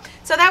Marula.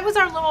 So that was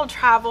our little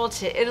travel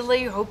to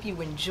Italy. Hope you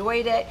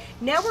enjoyed it.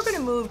 Now we're gonna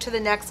move to the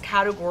next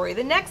category.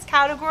 The next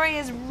category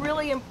is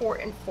really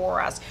important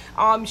for us.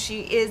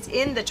 She is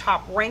in the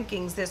top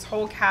rankings, this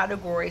whole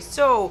category.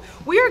 So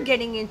we are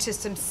getting into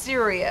some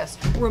serious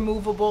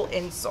removable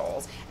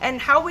insoles. And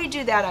how we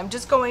do that, I'm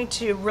just going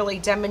to really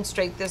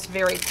demonstrate this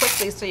very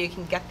quickly so you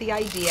can get the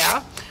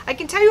idea. I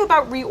can tell you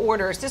about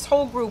reorders. This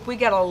whole group, we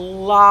get a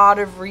lot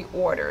of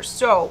reorders.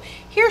 So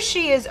here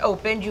she is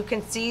opened. You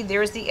can see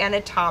there's the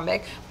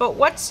anatomic, but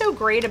what's so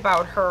great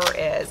about her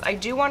is, I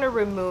do want to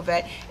remove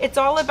it. It's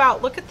all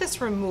about, look at this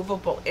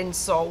removable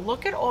insole.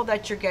 Look at all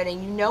that you're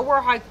getting. You know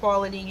we're high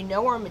quality, you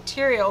know our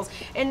materials,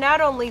 and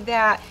not only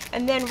that,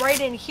 and then right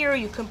in here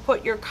you can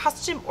put your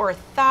custom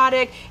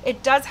orthotic.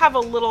 It does have a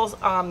little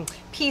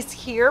piece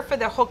here for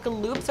the hook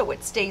and loop so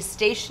it stays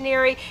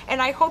stationary,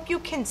 and I hope you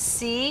can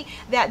see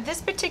that this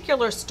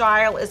particular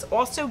style is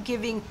also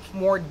giving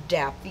more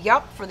depth.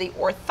 Yep, for the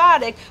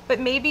orthotic, but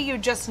maybe you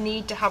just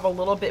need to have a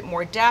little bit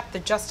more depth,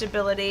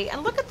 adjustability,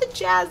 and look at the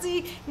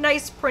jazzy,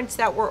 nice prints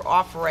that we're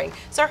offering.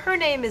 So her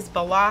name is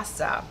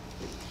Balasa.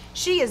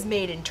 She is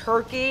made in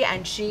Turkey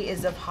and she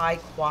is of high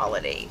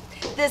quality.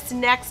 This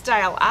next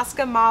style,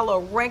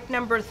 Askamalo, ranked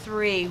number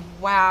 3.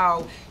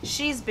 Wow,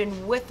 she's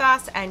been with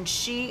us and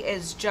she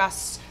is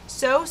just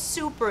so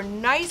super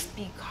nice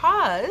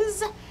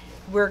because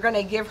we're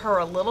gonna give her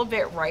a little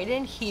bit right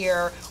in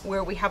here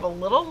where we have a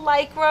little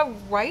lycra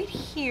right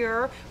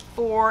here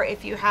for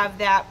if you have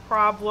that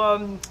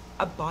problem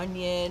a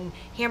bunion,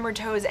 hammer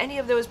toes, any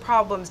of those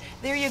problems,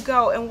 there you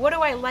go. And what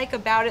do I like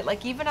about it?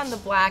 Like even on the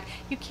black,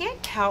 you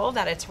can't tell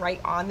that it's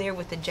right on there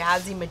with the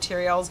jazzy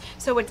materials.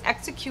 So it's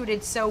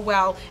executed so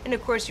well. And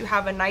of course you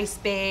have a nice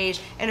beige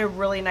and a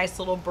really nice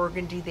little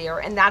burgundy there.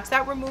 And that's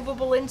that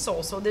removable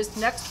insole. So this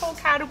next whole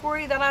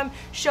category that I'm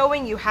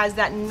showing you has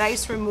that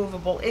nice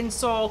removable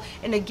insole.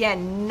 And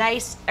again,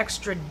 nice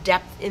extra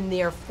depth in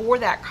there for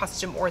that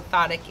custom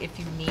orthotic if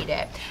you need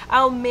it.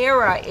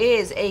 Almera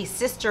is a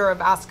sister of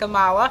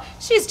Askamala.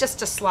 She's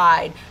just a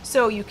slide.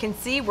 So you can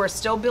see we're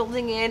still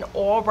building in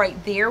all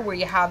right there where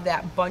you have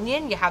that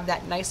bunion, you have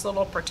that nice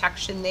little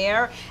protection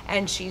there,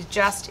 and she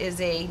just is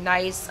a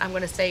nice, I'm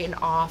gonna say an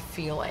off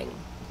feeling.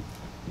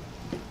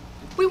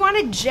 We want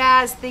to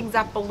jazz things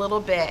up a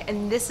little bit,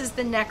 and this is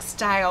the next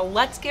style.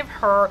 Let's give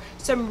her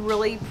some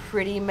really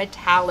pretty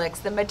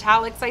metallics. The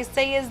metallics I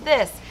say is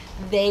this.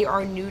 They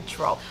are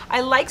neutral.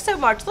 I like so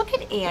much, look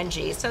at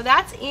Angie. So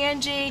that's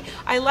Angie.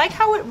 I like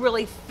how it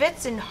really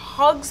fits and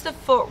hugs the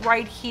foot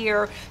right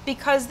here,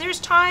 because there's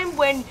time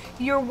when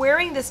you're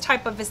wearing this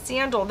type of a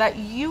sandal that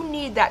you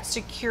need that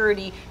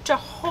security to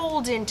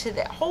hold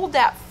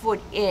that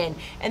foot in,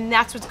 and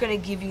that's what's going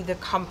to give you the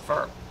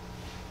comfort.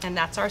 And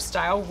that's our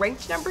style,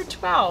 ranked number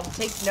 12.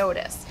 Take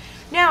notice.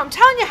 Now, I'm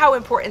telling you how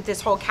important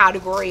this whole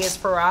category is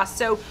for us.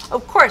 So,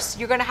 of course,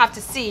 you're going to have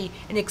to see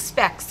and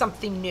expect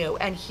something new.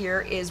 And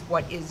here is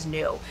what is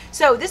new.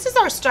 So, this is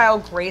our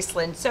style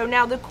Graceland. So,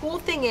 now the cool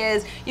thing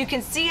is you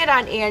can see it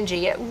on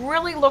Angie. It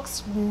really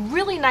looks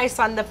really nice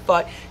on the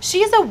foot.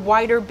 She's a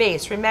wider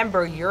base.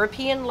 Remember,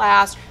 European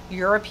last,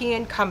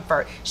 European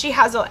comfort. She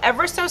has a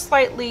ever so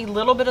slightly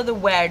little bit of the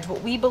wedge.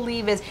 What we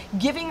believe is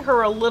giving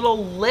her a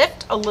little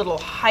lift, a little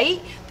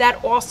height.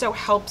 That also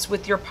helps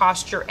with your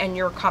posture and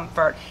your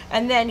comfort.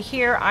 And then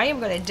here I am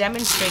going to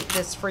demonstrate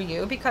this for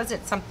you because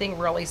it's something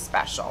really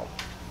special.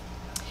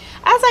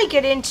 As I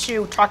get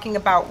into talking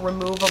about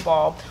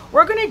removable,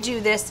 we're going to do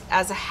this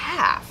as a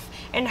half.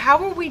 And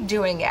how are we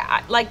doing it?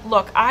 Like,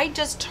 look, I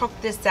just took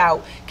this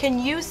out. Can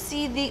you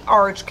see the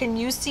arch? Can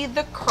you see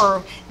the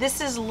curve? This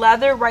is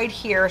leather right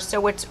here,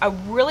 so it's a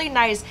really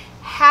nice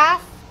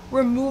half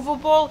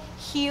removable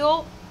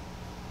heel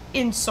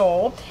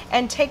insole.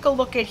 And take a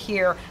look at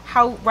here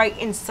how right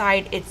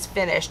inside it's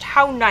finished.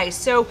 How nice.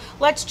 So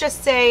let's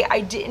just say I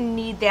didn't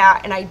need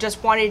that and I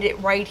just wanted it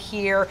right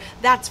here.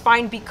 That's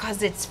fine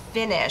because it's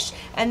finished.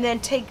 And then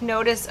take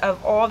notice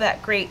of all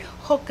that great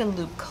hook and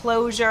loop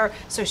closure.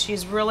 So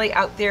she's really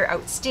out there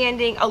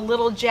outstanding. A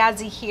little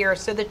jazzy here.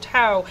 So the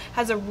toe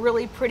has a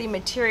really pretty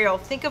material.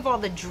 Think of all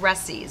the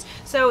dressies.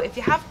 So if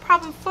you have a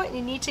problem foot and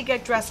you need to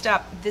get dressed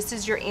up, this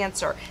is your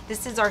answer.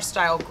 This is our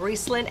style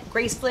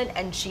Graceland,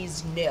 and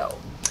she's new.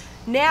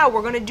 Now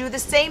we're going to do the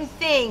same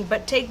thing,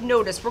 but take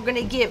notice, we're going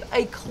to give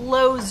a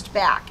closed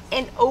back,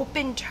 an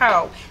open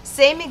toe.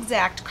 Same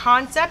exact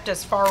concept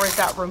as far as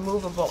that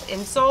removable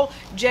insole,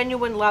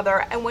 genuine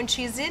leather. And when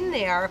she's in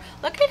there,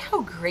 look at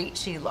how great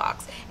she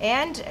looks.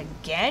 And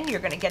again,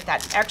 you're going to get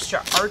that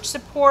extra arch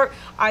support.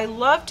 I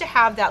love to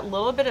have that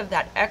little bit of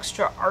that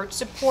extra arch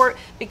support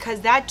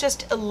because that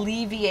just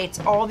alleviates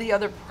all the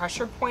other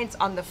pressure points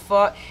on the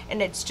foot.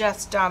 And it's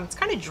just, it's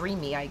kind of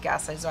dreamy, I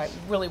guess, as I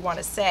really want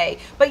to say.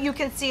 But you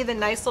can see the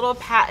nice little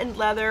patent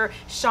leather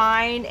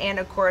shine, and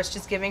of course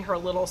just giving her a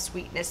little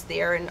sweetness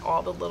there and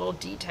all the little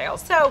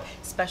details. So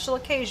special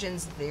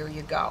occasions, there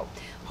you go.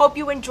 Hope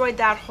you enjoyed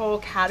that whole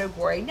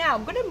category. Now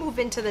I'm going to move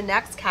into the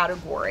next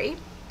category.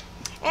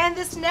 And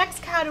this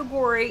next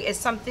category is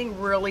something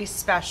really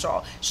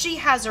special. She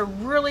has a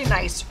really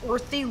nice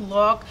earthy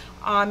look.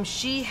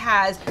 She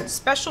has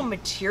special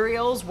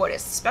materials. What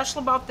is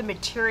special about the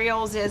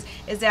materials is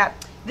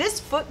that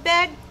this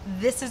footbed,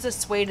 this is a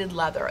suede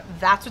leather.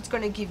 That's what's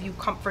going to give you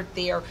comfort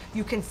there.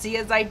 You can see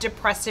as I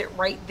depress it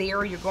right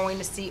there, you're going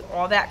to see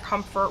all that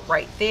comfort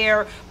right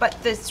there. But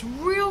this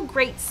real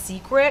great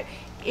secret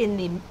in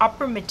the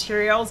upper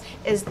materials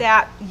is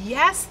that,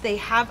 yes, they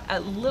have a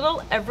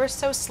little ever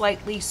so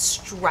slightly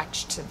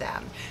stretch to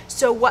them.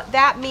 So what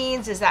that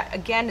means is that,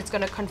 again, it's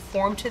going to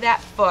conform to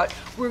that foot.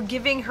 We're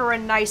giving her a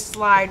nice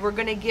slide. We're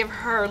going to give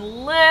her a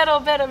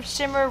little bit of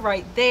shimmer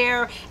right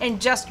there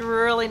and just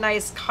really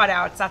nice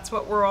cutouts. That's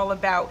what we're all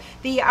about.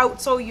 The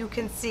outsole, you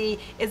can see,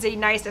 is a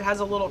nice, it has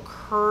a little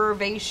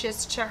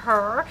curvaceous to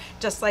her,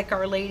 just like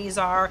our ladies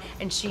are,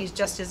 and she's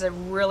just is a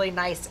really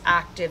nice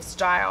active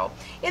style.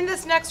 In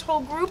this next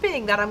whole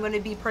grouping that I'm going to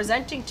be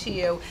presenting to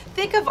you,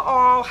 think of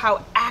all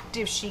how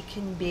active she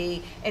can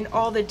be and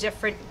all the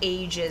different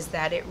ages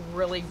that it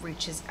really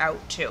reaches out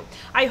to.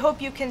 I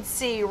hope you can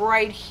see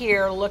right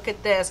here, look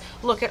at this,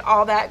 look at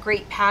all that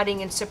great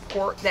padding and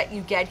support that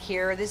you get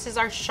here. This is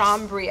our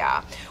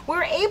chambria.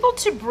 We're able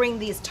to bring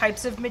these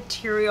types of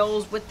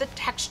materials with the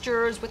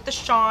textures, with the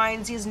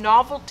shines, these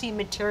novelty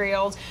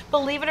materials.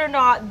 Believe it or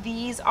not,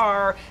 these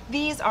are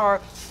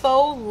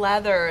faux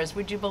leathers.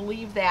 Would you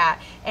believe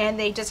that? And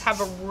they just have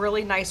a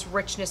really nice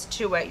richness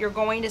to it. You're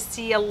going to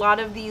see a lot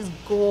of these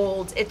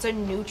golds. It's a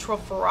neutral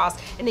for us.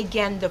 And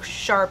again, the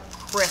sharp,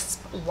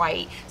 crisp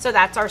white. So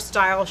that's our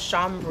style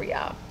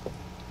chambria.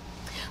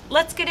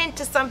 let's get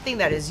into something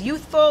that is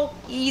youthful,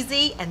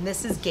 easy, and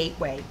this is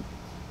Gateway.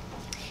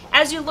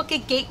 As you look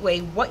at Gateway,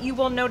 what you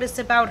will notice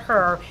about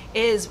her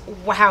is,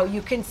 wow,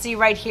 you can see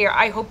right here,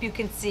 I hope you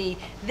can see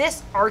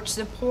this arch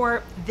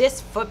support, this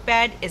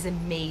footbed is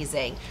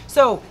amazing.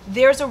 So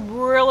there's a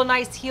real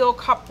nice heel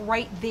cup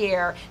right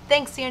there.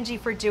 Thanks, Angie,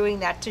 for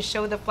doing that to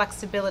show the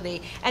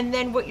flexibility. And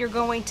then what you're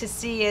going to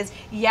see is,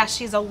 yes,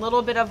 she's a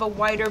little bit of a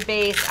wider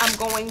base. I'm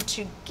going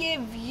to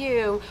give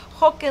you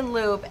hook and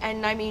loop,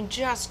 and I mean,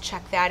 just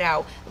check that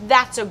out.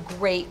 That's a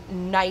great,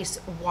 nice,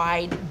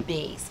 wide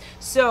base.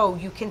 So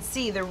you can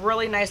see the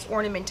really nice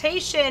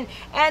ornamentation,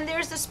 and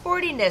there's the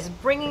sportiness,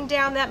 bringing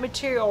down that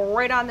material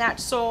right on that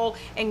sole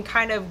and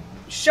kind of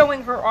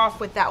showing her off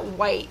with that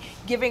white,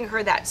 giving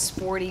her that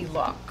sporty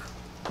look.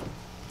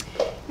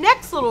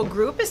 Next little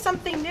group is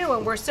something new,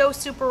 and we're so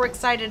super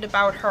excited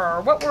about her.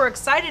 What we're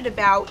excited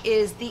about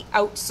is the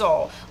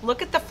outsole.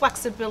 Look at the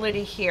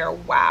flexibility here.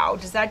 Wow,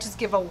 does that just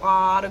give a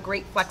lot of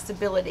great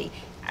flexibility?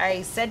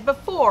 I said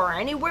before,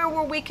 anywhere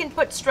where we can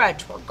put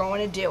stretch, we're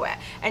going to do it.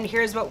 And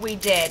here's what we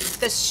did.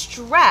 The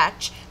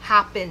stretch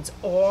happens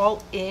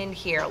all in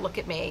here. Look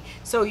at me.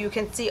 So you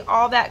can see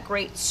all that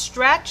great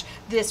stretch.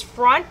 This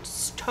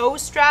front toe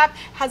strap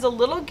has a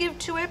little give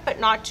to it, but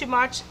not too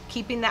much,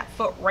 keeping that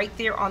foot right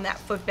there on that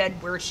footbed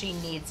where she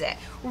needs it.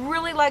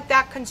 Really like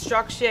that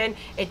construction.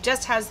 It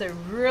just has the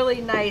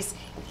really nice,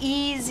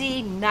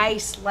 easy,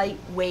 nice,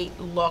 lightweight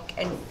look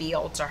and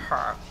feel to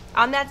her.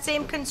 On that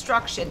same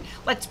construction,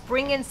 let's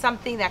bring in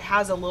something that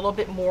has a little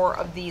bit more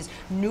of these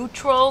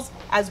neutrals,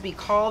 as we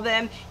call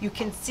them. You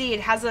can see it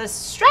has a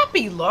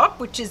strappy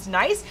look, which is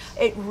nice.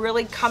 It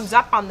really comes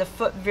up on the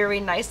foot very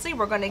nicely.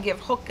 We're going to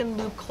give hook and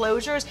loop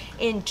closures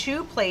in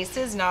 2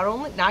 places,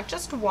 not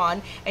just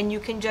one. And you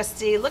can just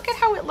see, look at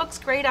how it looks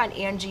great on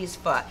Angie's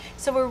foot.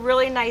 So a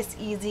really nice,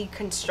 easy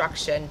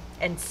construction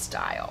and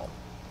style.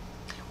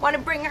 Want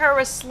to bring her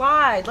a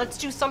slide? Let's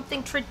do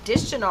something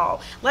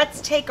traditional. Let's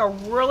take a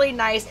really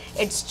nice,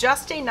 it's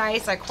just a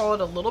nice, I call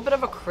it a little bit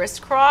of a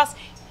crisscross,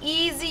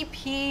 easy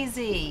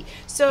peasy.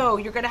 So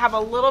you're going to have a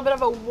little bit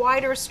of a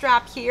wider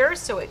strap here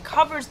so it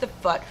covers the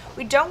foot.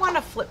 We don't want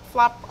a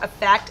flip-flop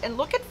effect. And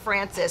look at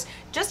Frances,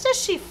 just as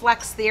she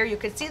flexed there, you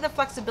can see the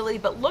flexibility,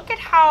 but look at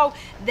how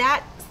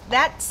that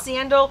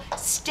sandal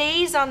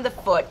stays on the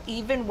foot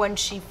even when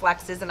she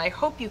flexes, and I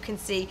hope you can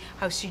see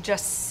how she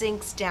just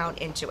sinks down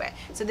into it.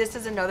 So this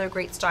is another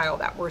great style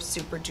that we're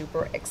super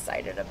duper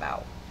excited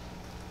about.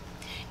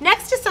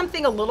 Next is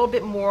something a little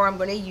bit more, I'm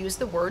going to use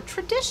the word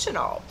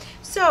traditional.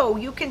 So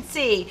you can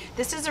see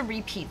this is a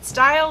repeat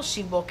style.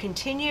 She will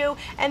continue,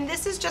 and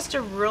this is just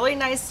a really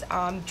nice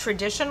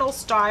traditional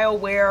style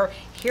where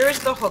here's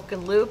the hook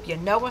and loop. You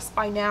know us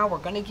by now. We're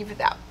going to give you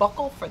that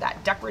buckle for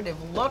that decorative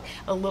look,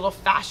 a little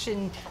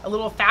fashion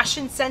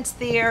sense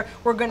there.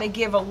 We're going to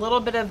give a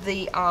little bit of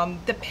the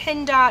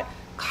pin dot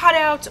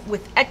cutout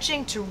with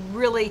etching to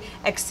really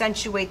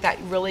accentuate that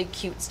really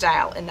cute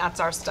style, and that's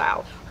our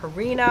style.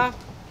 Harina.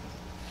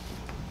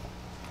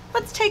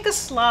 Let's take a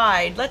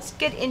slide. Let's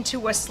get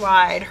into a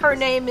slide. Her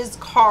name is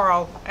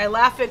Carl. I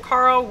laugh at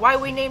Carl. Why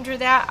we named her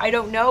that, I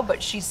don't know,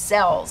 but she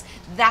sells.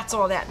 That's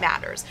all that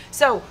matters.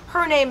 So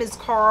her name is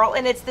Carl,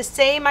 and it's the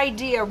same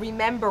idea.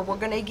 Remember, we're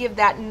going to give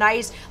that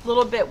nice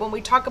little bit. When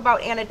we talk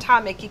about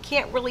anatomic, you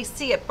can't really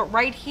see it, but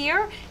right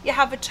here, you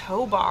have a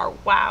toe bar.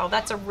 Wow,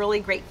 that's a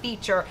really great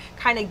feature,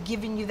 kind of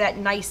giving you that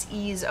nice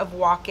ease of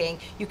walking.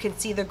 You can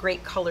see the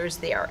great colors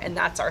there, and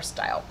that's our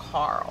style,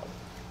 Carl.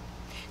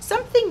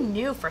 Something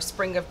new for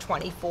spring of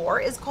 24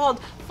 is called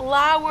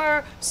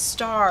Flower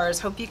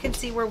Stars. Hope you can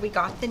see where we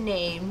got the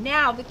name.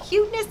 Now, the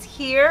cuteness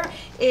here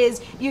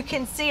is, you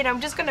can see, and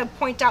I'm just going to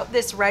point out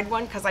this red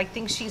one because I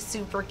think she's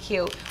super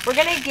cute. We're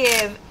going to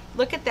give,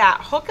 look at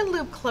that, hook and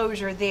loop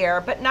closure there,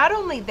 but not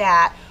only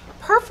that,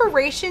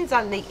 perforations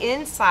on the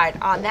inside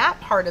on that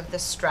part of the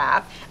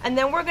strap, and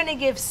then we're going to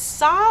give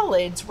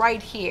solids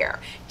right here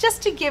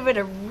just to give it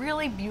a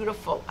really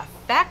beautiful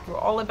effect. We're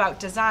all about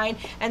design,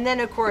 and then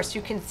of course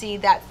you can see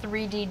that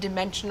 3D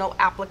dimensional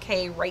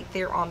applique right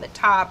there on the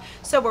top.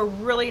 So a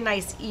really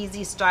nice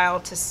easy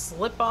style to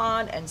slip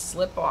on and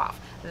slip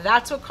off.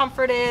 That's what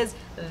comfort is.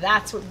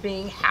 That's what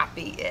being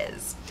happy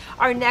is.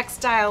 Our next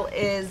style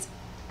is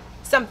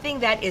something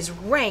that is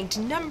ranked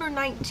number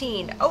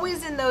 19,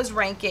 always in those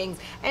rankings.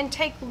 And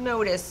take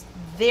notice,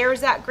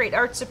 there's that great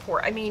arch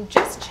support. I mean,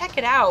 just check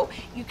it out.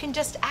 You can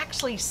just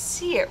actually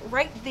see it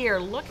right there.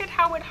 Look at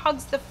how it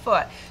hugs the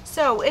foot.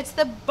 So it's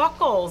the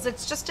buckles.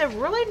 It's just a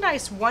really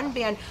nice one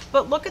band,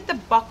 but look at the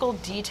buckle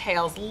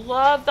details.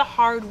 Love the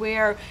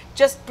hardware,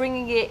 just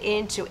bringing it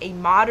into a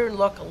modern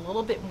look, a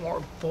little bit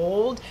more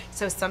bold.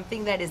 So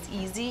something that is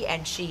easy,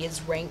 and she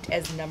is ranked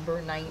as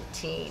number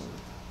 19.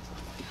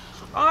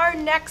 Our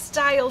next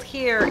style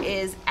here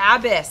is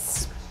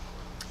Abyss.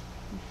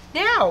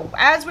 Now,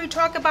 as we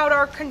talk about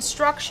our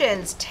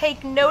constructions,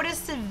 take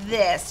notice of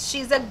this.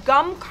 She's a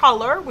gum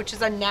color, which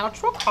is a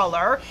natural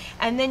color,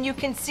 and then you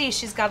can see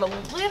she's got a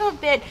little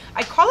bit,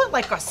 I call it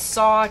like a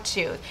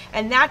sawtooth,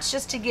 and that's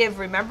just to give,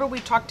 remember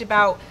we talked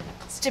about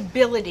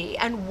stability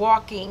and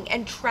walking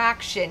and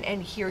traction,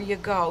 and here you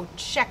go.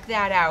 Check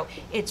that out.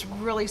 It's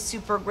really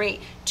super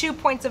great. 2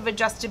 points of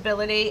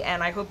adjustability,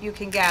 and I hope you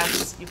can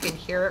guess, you can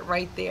hear it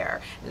right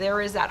there. There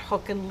is that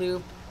hook and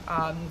loop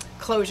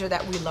closure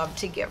that we love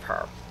to give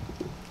her.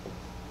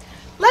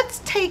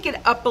 Let's take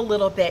it up a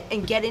little bit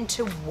and get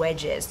into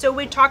wedges. So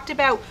we talked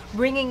about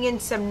bringing in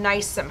some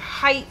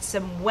height,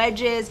 some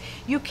wedges.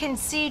 You can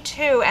see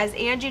too, as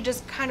Angie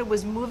just kind of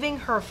was moving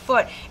her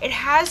foot, it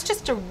has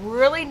just a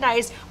really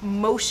nice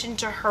motion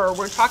to her.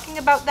 We're talking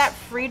about that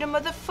freedom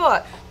of the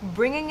foot,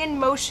 bringing in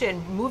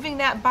motion, moving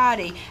that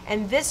body,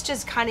 and this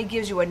just kind of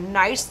gives you a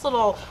nice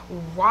little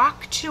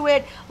rock to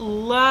it.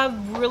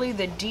 Love really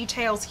the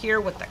details here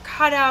with the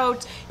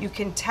cutouts. You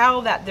can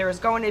tell that there's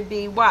going to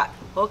be what?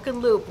 Hook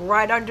and loop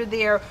right under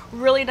there,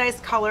 really nice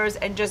colors,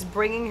 and just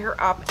bringing her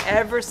up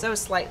ever so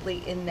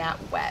slightly in that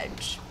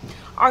wedge.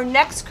 Our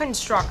next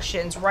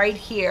constructions right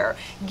here,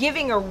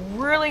 giving a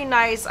really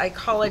nice, I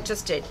call it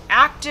just an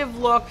active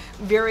look,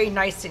 very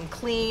nice and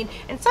clean.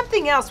 And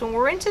something else, when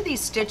we're into these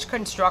stitch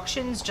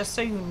constructions, just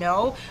so you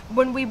know,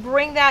 when we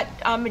bring that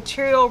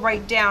material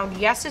right down,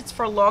 yes, it's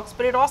for looks,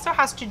 but it also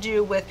has to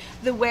do with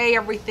the way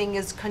everything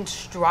is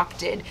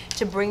constructed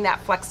to bring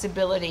that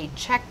flexibility.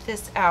 Check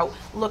this out.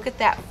 Look at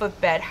that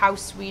footbed. How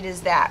sweet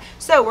is that?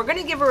 So we're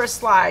going to give her a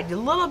slide, a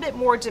little bit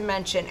more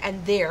dimension,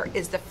 and there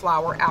is the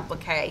flower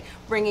applique,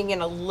 bringing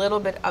in a little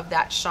bit of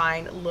that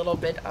shine, a little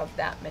bit of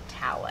that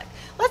metallic.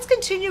 Let's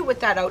continue with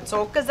that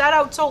outsole, because that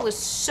outsole is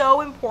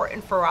so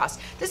important for us.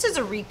 This is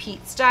a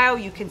repeat style.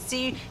 You can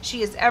see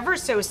she is ever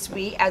so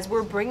sweet as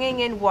we're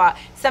bringing in what?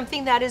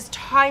 Something that is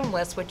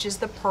timeless, which is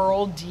the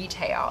pearl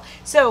detail.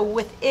 So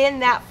within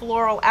that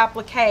floral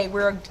applique,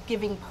 we're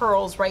giving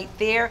pearls right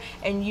there,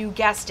 and you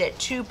guessed it,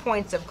 2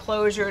 points of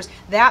closures.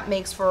 That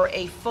makes for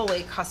a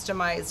fully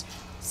customized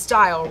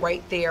style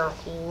right there.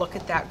 Look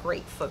at that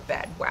great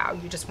footbed. Wow,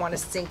 you just want to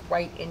sink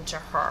right into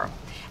her.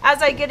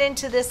 As I get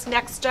into this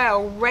next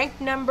style, rank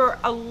number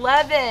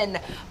 11,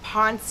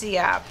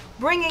 Poncia.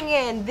 Bringing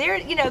in there,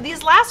 you know,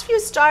 these last few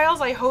styles,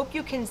 I hope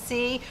you can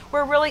see,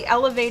 we're really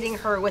elevating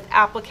her with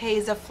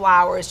appliques of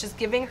flowers, just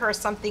giving her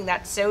something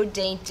that's so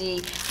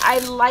dainty. I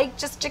like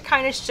just to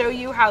kind of show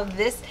you how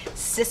this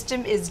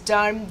system is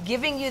done,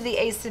 giving you the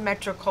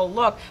asymmetrical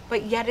look,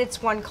 but yet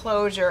it's one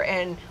closure.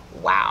 And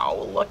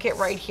wow, look at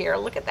right here.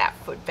 Look at that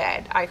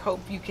footbed. I hope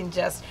you can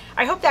just,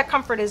 I hope that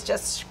comfort is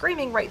just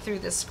screaming right through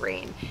the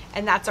screen.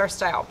 And that's our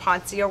style,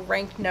 Poncia,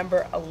 ranked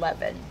number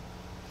 11.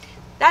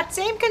 That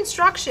same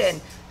construction,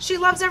 she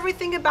loves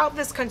everything about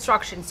this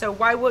construction, so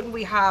why wouldn't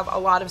we have a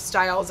lot of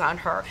styles on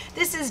her?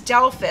 This is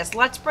Delphis.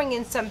 Let's bring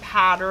in some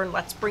pattern,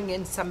 let's bring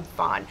in some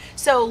fun.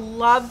 So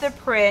love the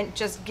print,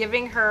 just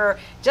giving her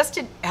just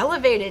an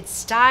elevated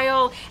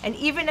style. And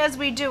even as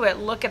we do it,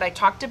 look at, I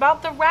talked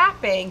about the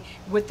wrapping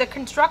with the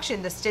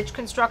construction, the stitch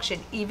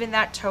construction, even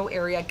that toe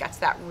area gets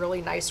that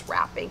really nice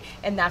wrapping,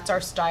 and that's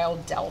our style,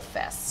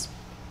 Delphis.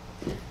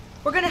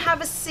 We're going to have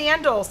a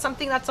sandal,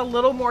 something that's a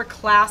little more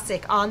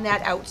classic on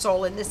that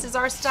outsole, and this is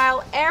our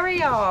style,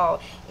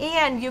 Ariel.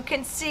 And you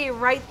can see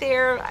right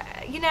there,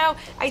 you know,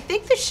 I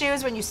think the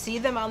shoes, when you see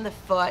them on the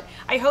foot,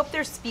 I hope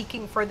they're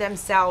speaking for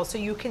themselves, so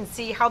you can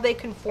see how they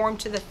conform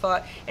to the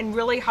foot and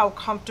really how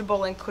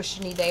comfortable and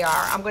cushiony they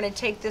are. I'm going to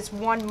take this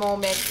one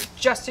moment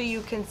just so you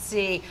can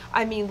see.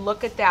 I mean,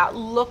 look at that.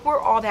 Look where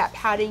all that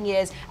padding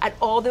is at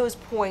all those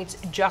points,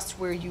 just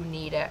where you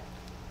need it.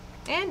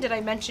 And did I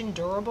mention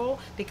durable?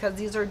 Because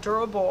these are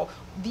durable.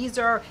 These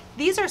are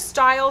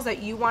styles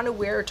that you want to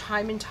wear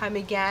time and time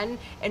again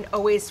and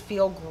always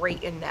feel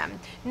great in them.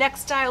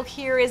 Next style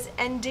here is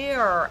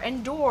Endure,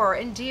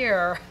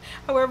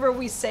 however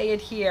we say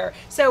it here.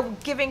 So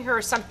giving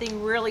her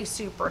something really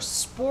super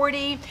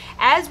sporty.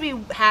 As we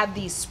have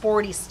these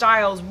sporty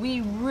styles,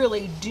 we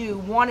really do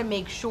want to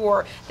make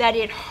sure that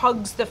it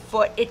hugs the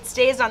foot. It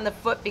stays on the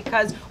foot,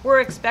 because we're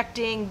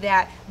expecting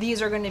that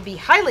these are going to be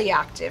highly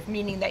active,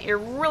 meaning that you're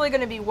really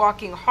going to be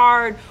walking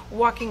hard,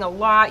 walking a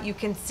lot. You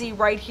can see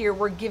right here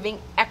we're giving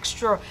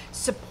extra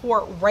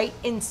support right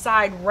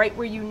inside, right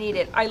where you need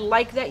it. I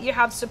like that you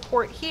have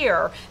support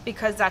here,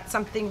 because that's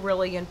something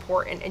really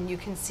important, and you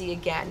can see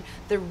again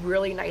the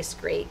really nice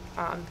great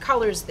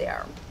colors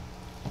there.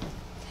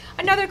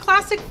 Another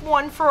classic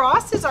one for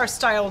us is our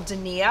style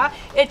Dania.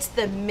 It's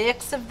the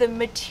mix of the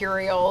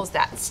materials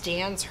that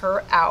stands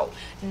her out.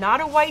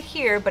 Not a white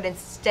here, but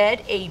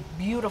instead a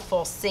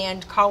beautiful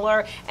sand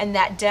color, and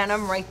that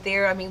denim right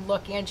there. I mean,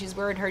 look, Angie's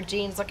wearing her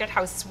jeans. Look at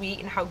how sweet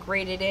and how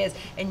great it is.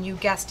 And you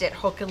guessed it,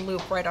 hook and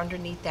loop right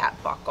underneath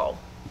that buckle.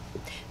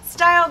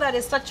 Style that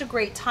is such a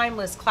great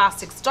timeless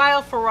classic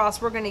style for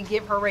us, we're going to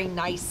give her a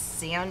nice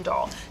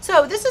sandal.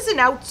 So this is an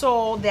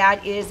outsole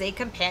that is a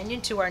companion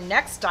to our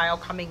next style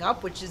coming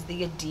up, which is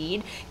the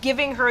Adid,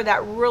 giving her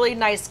that really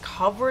nice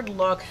covered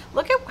look.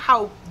 Look at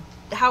how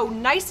how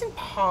nice and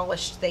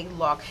polished they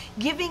look,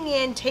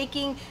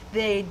 taking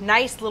the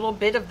nice little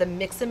bit of the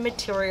mix of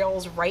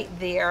materials right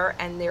there,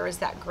 and there is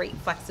that great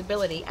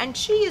flexibility. And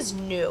she is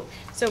new,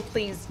 so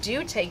please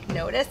do take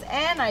notice.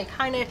 And I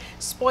kind of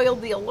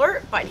spoiled the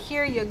alert, but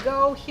here you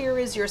go. Here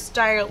is your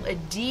style,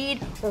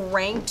 indeed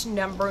ranked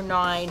number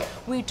 9.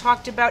 We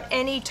talked about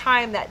any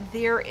time that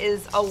there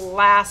is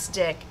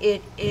elastic,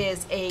 it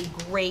is a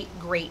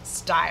great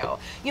style.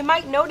 You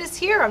might notice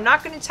here, I'm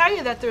not going to tell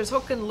you that there's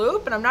hook and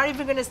loop, and I'm not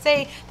even going to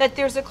say that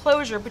there's a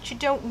closure, but you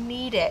don't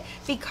need it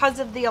because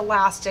of the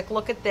elastic.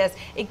 Look at this.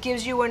 It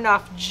gives you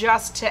enough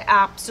just to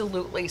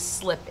absolutely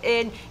slip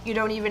in. You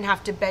don't even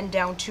have to bend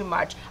down too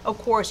much. Of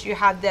course, you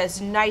have those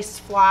nice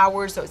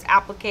flowers, those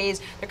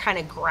appliques. They're kind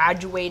of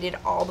graduated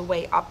all the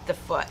way up the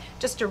foot.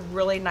 Just a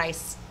really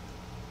nice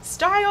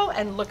style,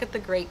 and look at the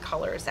great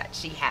colors that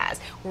she has.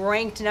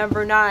 Ranked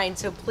number 9,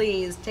 so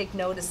please take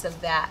notice of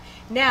that.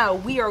 Now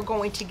we are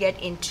going to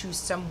get into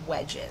some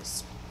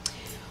wedges.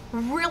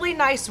 Really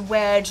nice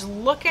wedge.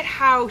 Look at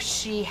how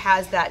she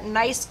has that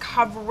nice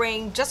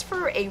covering just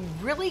for a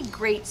really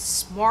great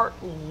smart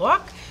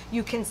look.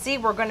 You can see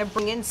we're going to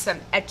bring in some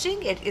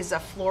etching. It is a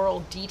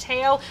floral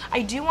detail.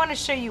 I do want to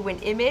show you an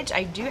image.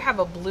 I do have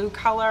a blue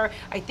color.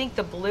 I think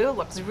the blue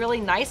looks really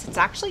nice. It's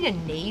actually a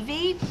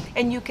navy,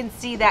 and you can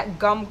see that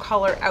gum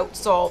color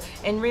outsole.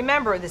 And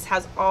remember, this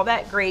has all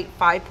that great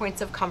 5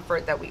 points of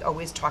comfort that we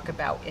always talk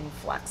about in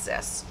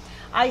Flexus.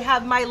 I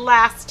have my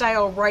last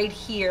style right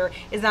here,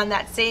 is on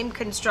that same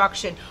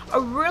construction.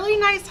 A really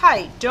nice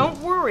height.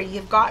 Don't worry,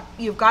 you've got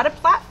a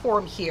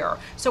platform here,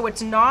 so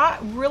it's not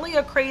really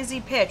a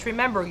crazy pitch.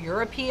 Remember,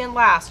 European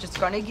last. It's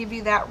going to give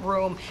you that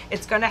room.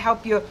 It's going to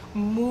help you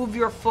move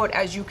your foot,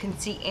 as you can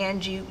see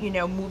Angie,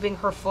 moving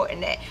her foot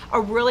in it. A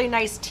really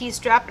nice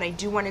T-strap, and I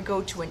do want to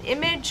go to an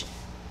image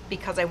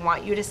because I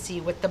want you to see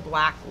what the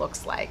black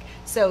looks like.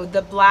 So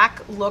the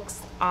black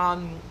looks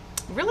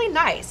really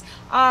nice.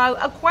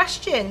 A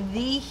question,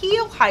 the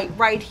heel height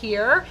right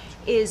here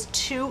is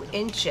 2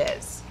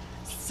 inches.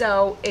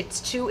 So it's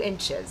 2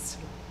 inches.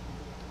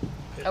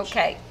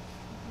 Okay.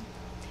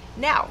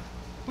 Now,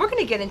 we're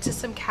going to get into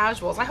some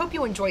casuals. I hope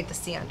you enjoyed the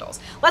sandals.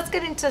 Let's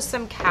get into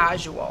some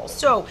casuals.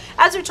 So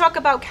as we talk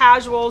about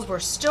casuals, we're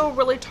still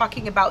really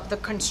talking about the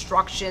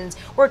constructions.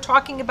 We're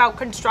talking about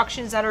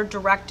constructions that are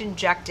direct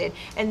injected,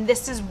 and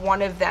this is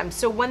one of them.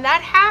 So when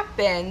that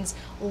happens,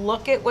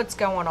 look at what's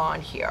going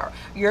on here.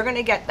 You're going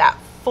to get that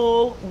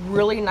full,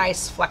 really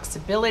nice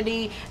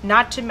flexibility.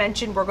 Not to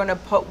mention, we're going to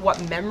put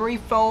memory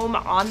foam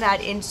on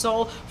that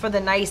insole for the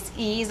nice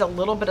ease, a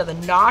little bit of the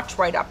notch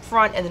right up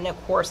front, and then of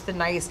course the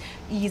nice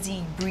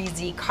easy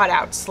breezy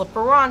cutout,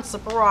 slipper on,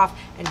 slipper off,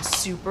 and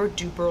super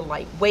duper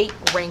lightweight,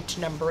 ranked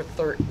number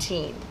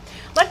 13.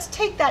 Let's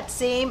take that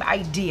same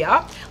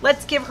idea.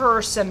 Let's give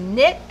her some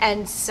knit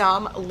and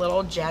some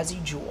little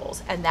jazzy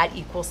jewels, and that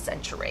equals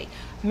Century.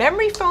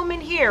 Memory foam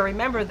in here,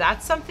 remember,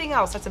 that's something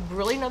else. That's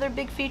really another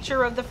big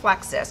feature of the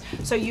Flexus.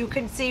 So you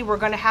can see we're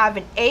going to have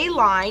an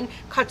A-line,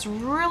 cuts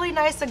really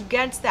nice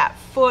against that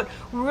foot,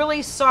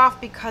 really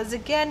soft, because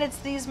again, it's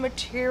these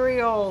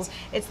materials.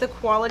 It's the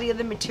quality of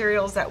the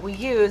materials that we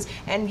use.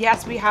 And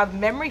yes, we have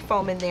memory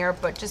foam in there,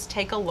 but just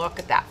take a look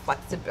at that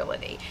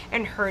flexibility.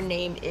 And her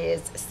name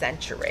is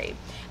Century.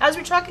 As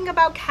we're talking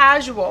about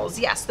casuals,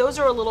 yes, those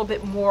are a little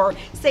bit more,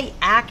 say,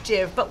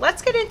 active, but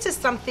let's get into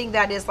something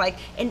that is like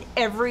an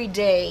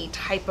everyday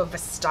type of a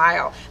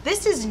style.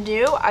 This is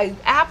new. I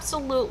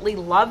absolutely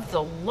love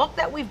the look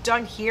that we've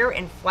done here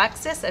in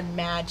Flexus.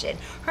 Imagine.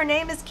 Her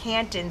name is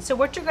Canton. So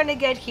what you're going to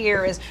get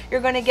here is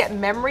you're going to get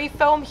memory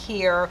foam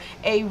here,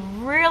 a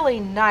really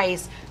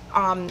nice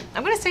I'm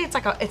going to say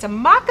it's a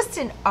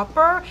moccasin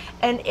upper,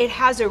 and it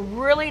has a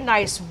really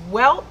nice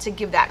welt to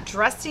give that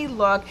dressy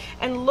look,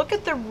 and look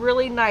at the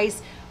really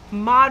nice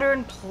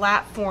modern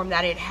platform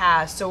that it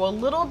has. So a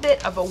little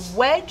bit of a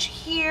wedge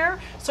here,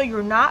 so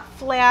you're not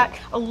flat,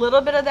 a little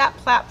bit of that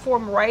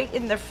platform right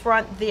in the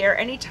front there.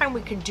 Anytime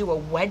we can do a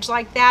wedge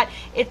like that,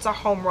 it's a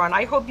home run.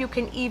 I hope you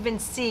can even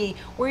see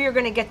where you're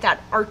going to get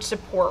that arch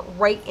support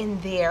right in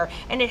there,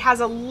 and it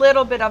has a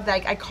little bit of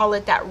that, I call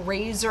it that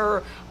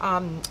razor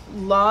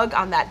lug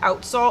on that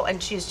outsole,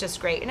 and she's just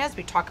great. And as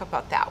we talk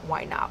about that,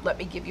 why not? Let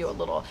me give you a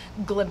little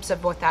glimpse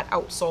of what that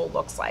outsole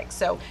looks like.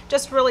 So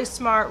just really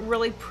smart,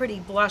 really pretty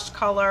blush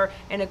color,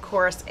 and of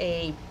course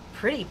a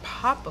pretty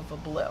pop of a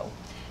blue.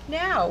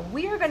 Now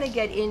we are going to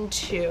get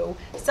into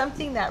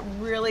something that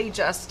really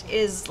just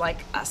is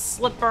like a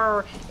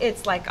slipper.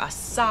 It's like a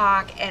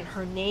sock, and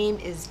her name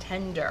is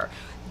Tender.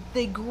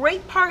 The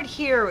great part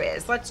here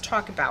is, let's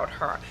talk about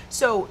her.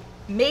 So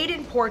made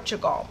in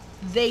Portugal.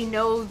 They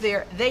know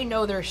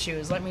their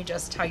shoes, let me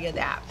just tell you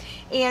that.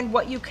 And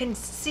what you can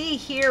see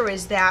here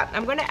is that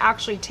I'm going to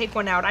actually take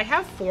one out. I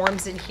have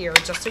forms in here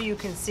just so you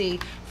can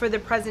see for the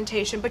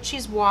presentation, but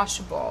she's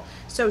washable.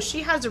 So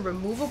she has a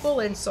removable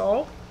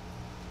insole.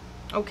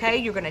 Okay,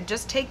 you're gonna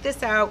just take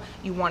this out.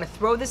 You wanna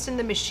throw this in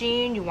the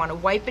machine, you wanna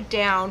wipe it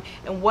down,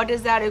 and what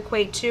does that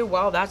equate to?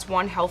 Well, that's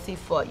one healthy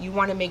foot. You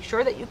wanna make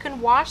sure that you can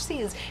wash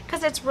these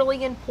because it's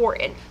really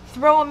important.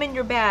 Throw them in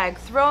your bag,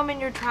 throw them in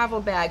your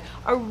travel bag.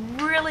 A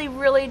really,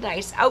 really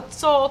nice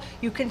outsole.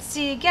 You can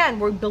see again,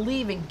 we're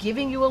believing,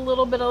 giving you a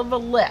little bit of a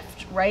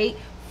lift, right?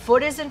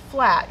 Foot isn't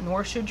flat,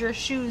 nor should your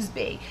shoes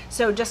be.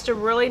 So just a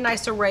really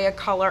nice array of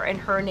color, and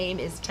her name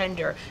is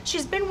Tender.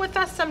 She's been with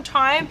us some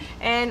time,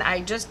 and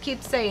I just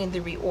keep saying the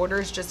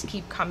reorders just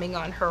keep coming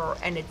on her,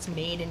 and it's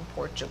made in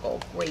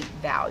Portugal. Great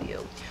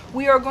value.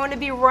 We are going to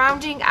be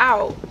rounding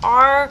out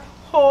our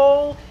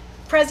whole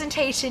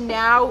presentation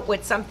now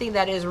with something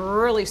that is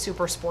really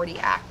super sporty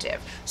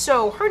active.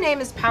 So her name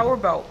is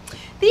Powerboat.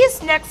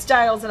 These next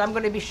styles that I'm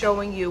going to be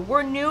showing you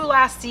were new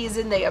last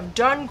season. They have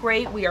done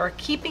great. We are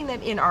keeping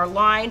them in our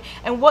line.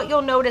 And what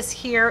you'll notice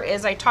here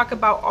is I talk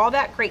about all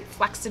that great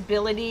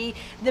flexibility.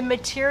 The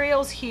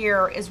materials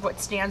here is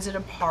what stands it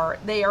apart.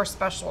 They are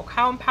special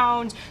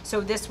compounds, so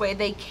this way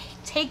they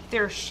take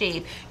their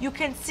shape. You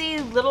can see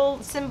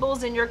little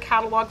symbols in your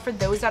catalog for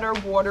those that are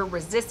water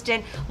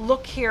resistant.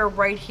 Look here,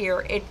 right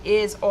here. It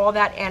is all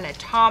that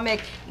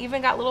anatomic.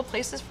 Even got little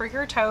places for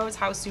your toes.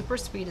 How super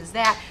sweet is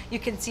that? You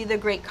can see the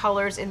great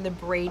colors in the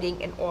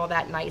braiding and all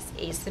that nice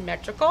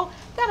asymmetrical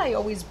that I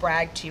always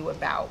brag to you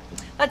about.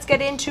 Let's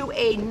get into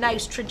a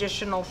nice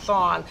traditional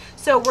thong.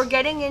 So we're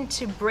getting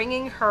into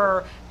bringing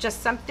her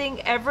just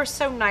something ever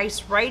so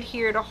nice right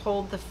here to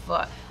hold the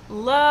foot.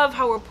 Love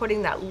how we're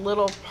putting that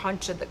little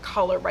punch of the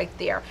color right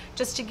there,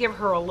 just to give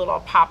her a little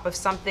pop of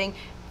something.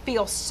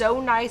 Feels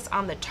so nice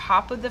on the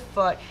top of the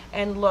foot,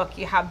 and look,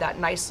 you have that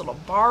nice little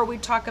bar we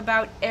talk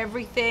about,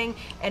 everything,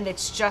 and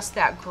it's just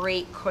that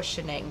great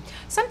cushioning.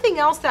 Something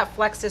else that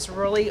Flexus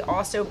really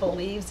also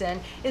believes in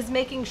is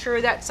making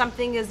sure that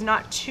something is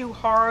not too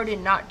hard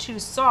and not too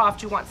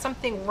soft. You want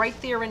something right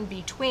there in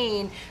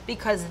between,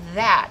 because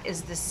that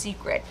is the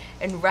secret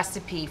and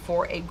recipe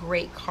for a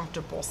great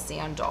comfortable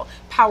sandal.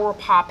 Power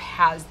Pop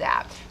has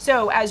that.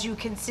 So as you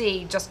can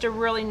see, just a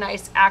really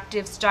nice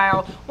active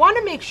style. Want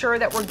to make sure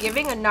that we're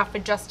giving enough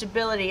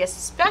adjustability,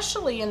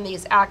 especially in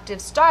these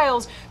active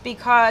styles,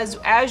 because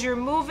as you're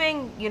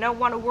moving, you don't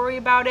want to worry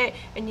about it,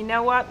 and you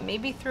know what,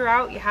 maybe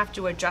throughout you have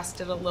to adjust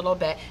it a little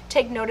bit.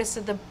 Take notice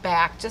of the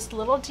back, just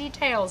little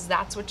details.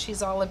 That's what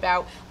she's all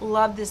about.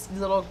 Love this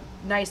little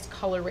nice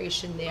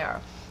coloration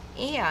there.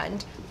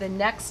 And the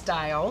next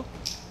style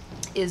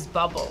is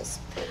Bubbles.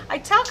 I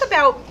talk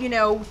about, you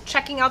know,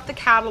 checking out the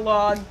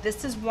catalog.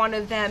 This is one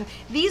of them.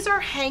 These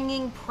are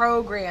hanging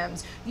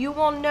programs. You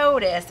will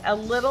notice a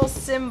little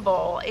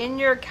symbol in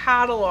your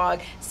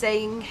catalog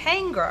saying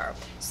hanger.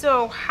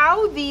 So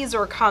how these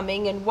are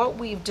coming and what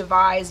we've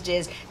devised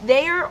is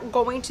they are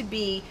going to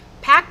be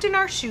packed in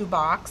our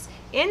shoebox.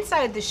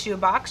 Inside the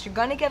shoebox, you're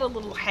going to get a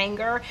little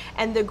hanger,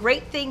 and the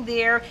great thing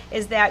there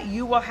is that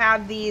you will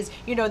have these,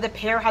 you know, the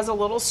pair has a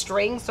little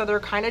string, so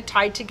they're kind of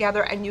tied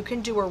together, and you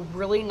can do a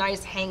really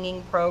nice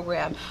hanging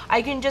program.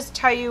 I can just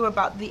tell you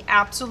about the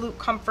absolute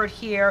comfort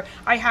here.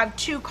 I have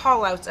two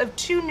call outs of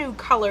two new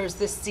colors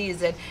this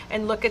season,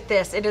 and look at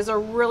this. It is a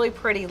really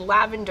pretty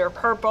lavender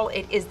purple.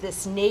 It is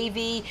this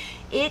navy.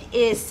 It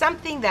is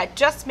something that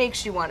just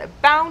makes you want to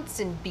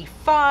bounce and be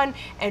fun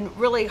and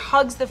really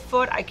hugs the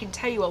foot. I can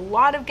tell you a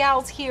lot of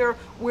gals here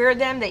wear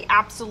them. They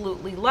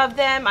absolutely love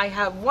them. I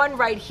have one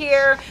right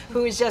here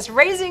who is just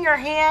raising her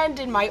hand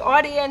in my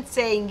audience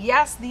saying,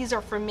 yes, these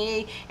are for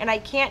me. And I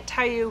can't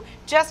tell you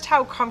just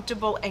how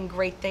comfortable and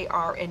great they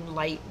are and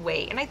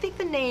lightweight. And I think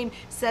the name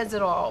says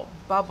it all,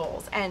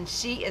 Bubbles. And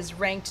she is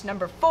ranked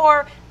number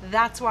 4.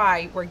 That's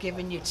why we're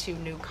giving you 2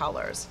 new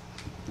colors.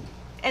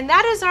 And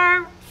that is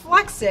our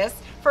Flexus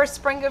for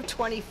spring of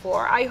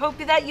 24. I hope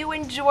that you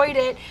enjoyed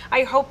it.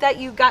 I hope that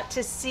you got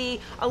to see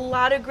a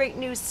lot of great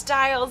new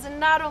styles, and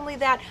not only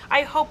that,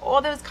 I hope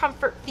all those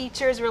comfort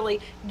features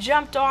really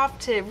jumped off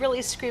to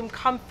really scream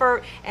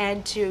comfort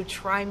and to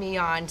try me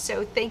on.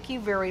 So thank you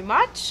very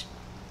much.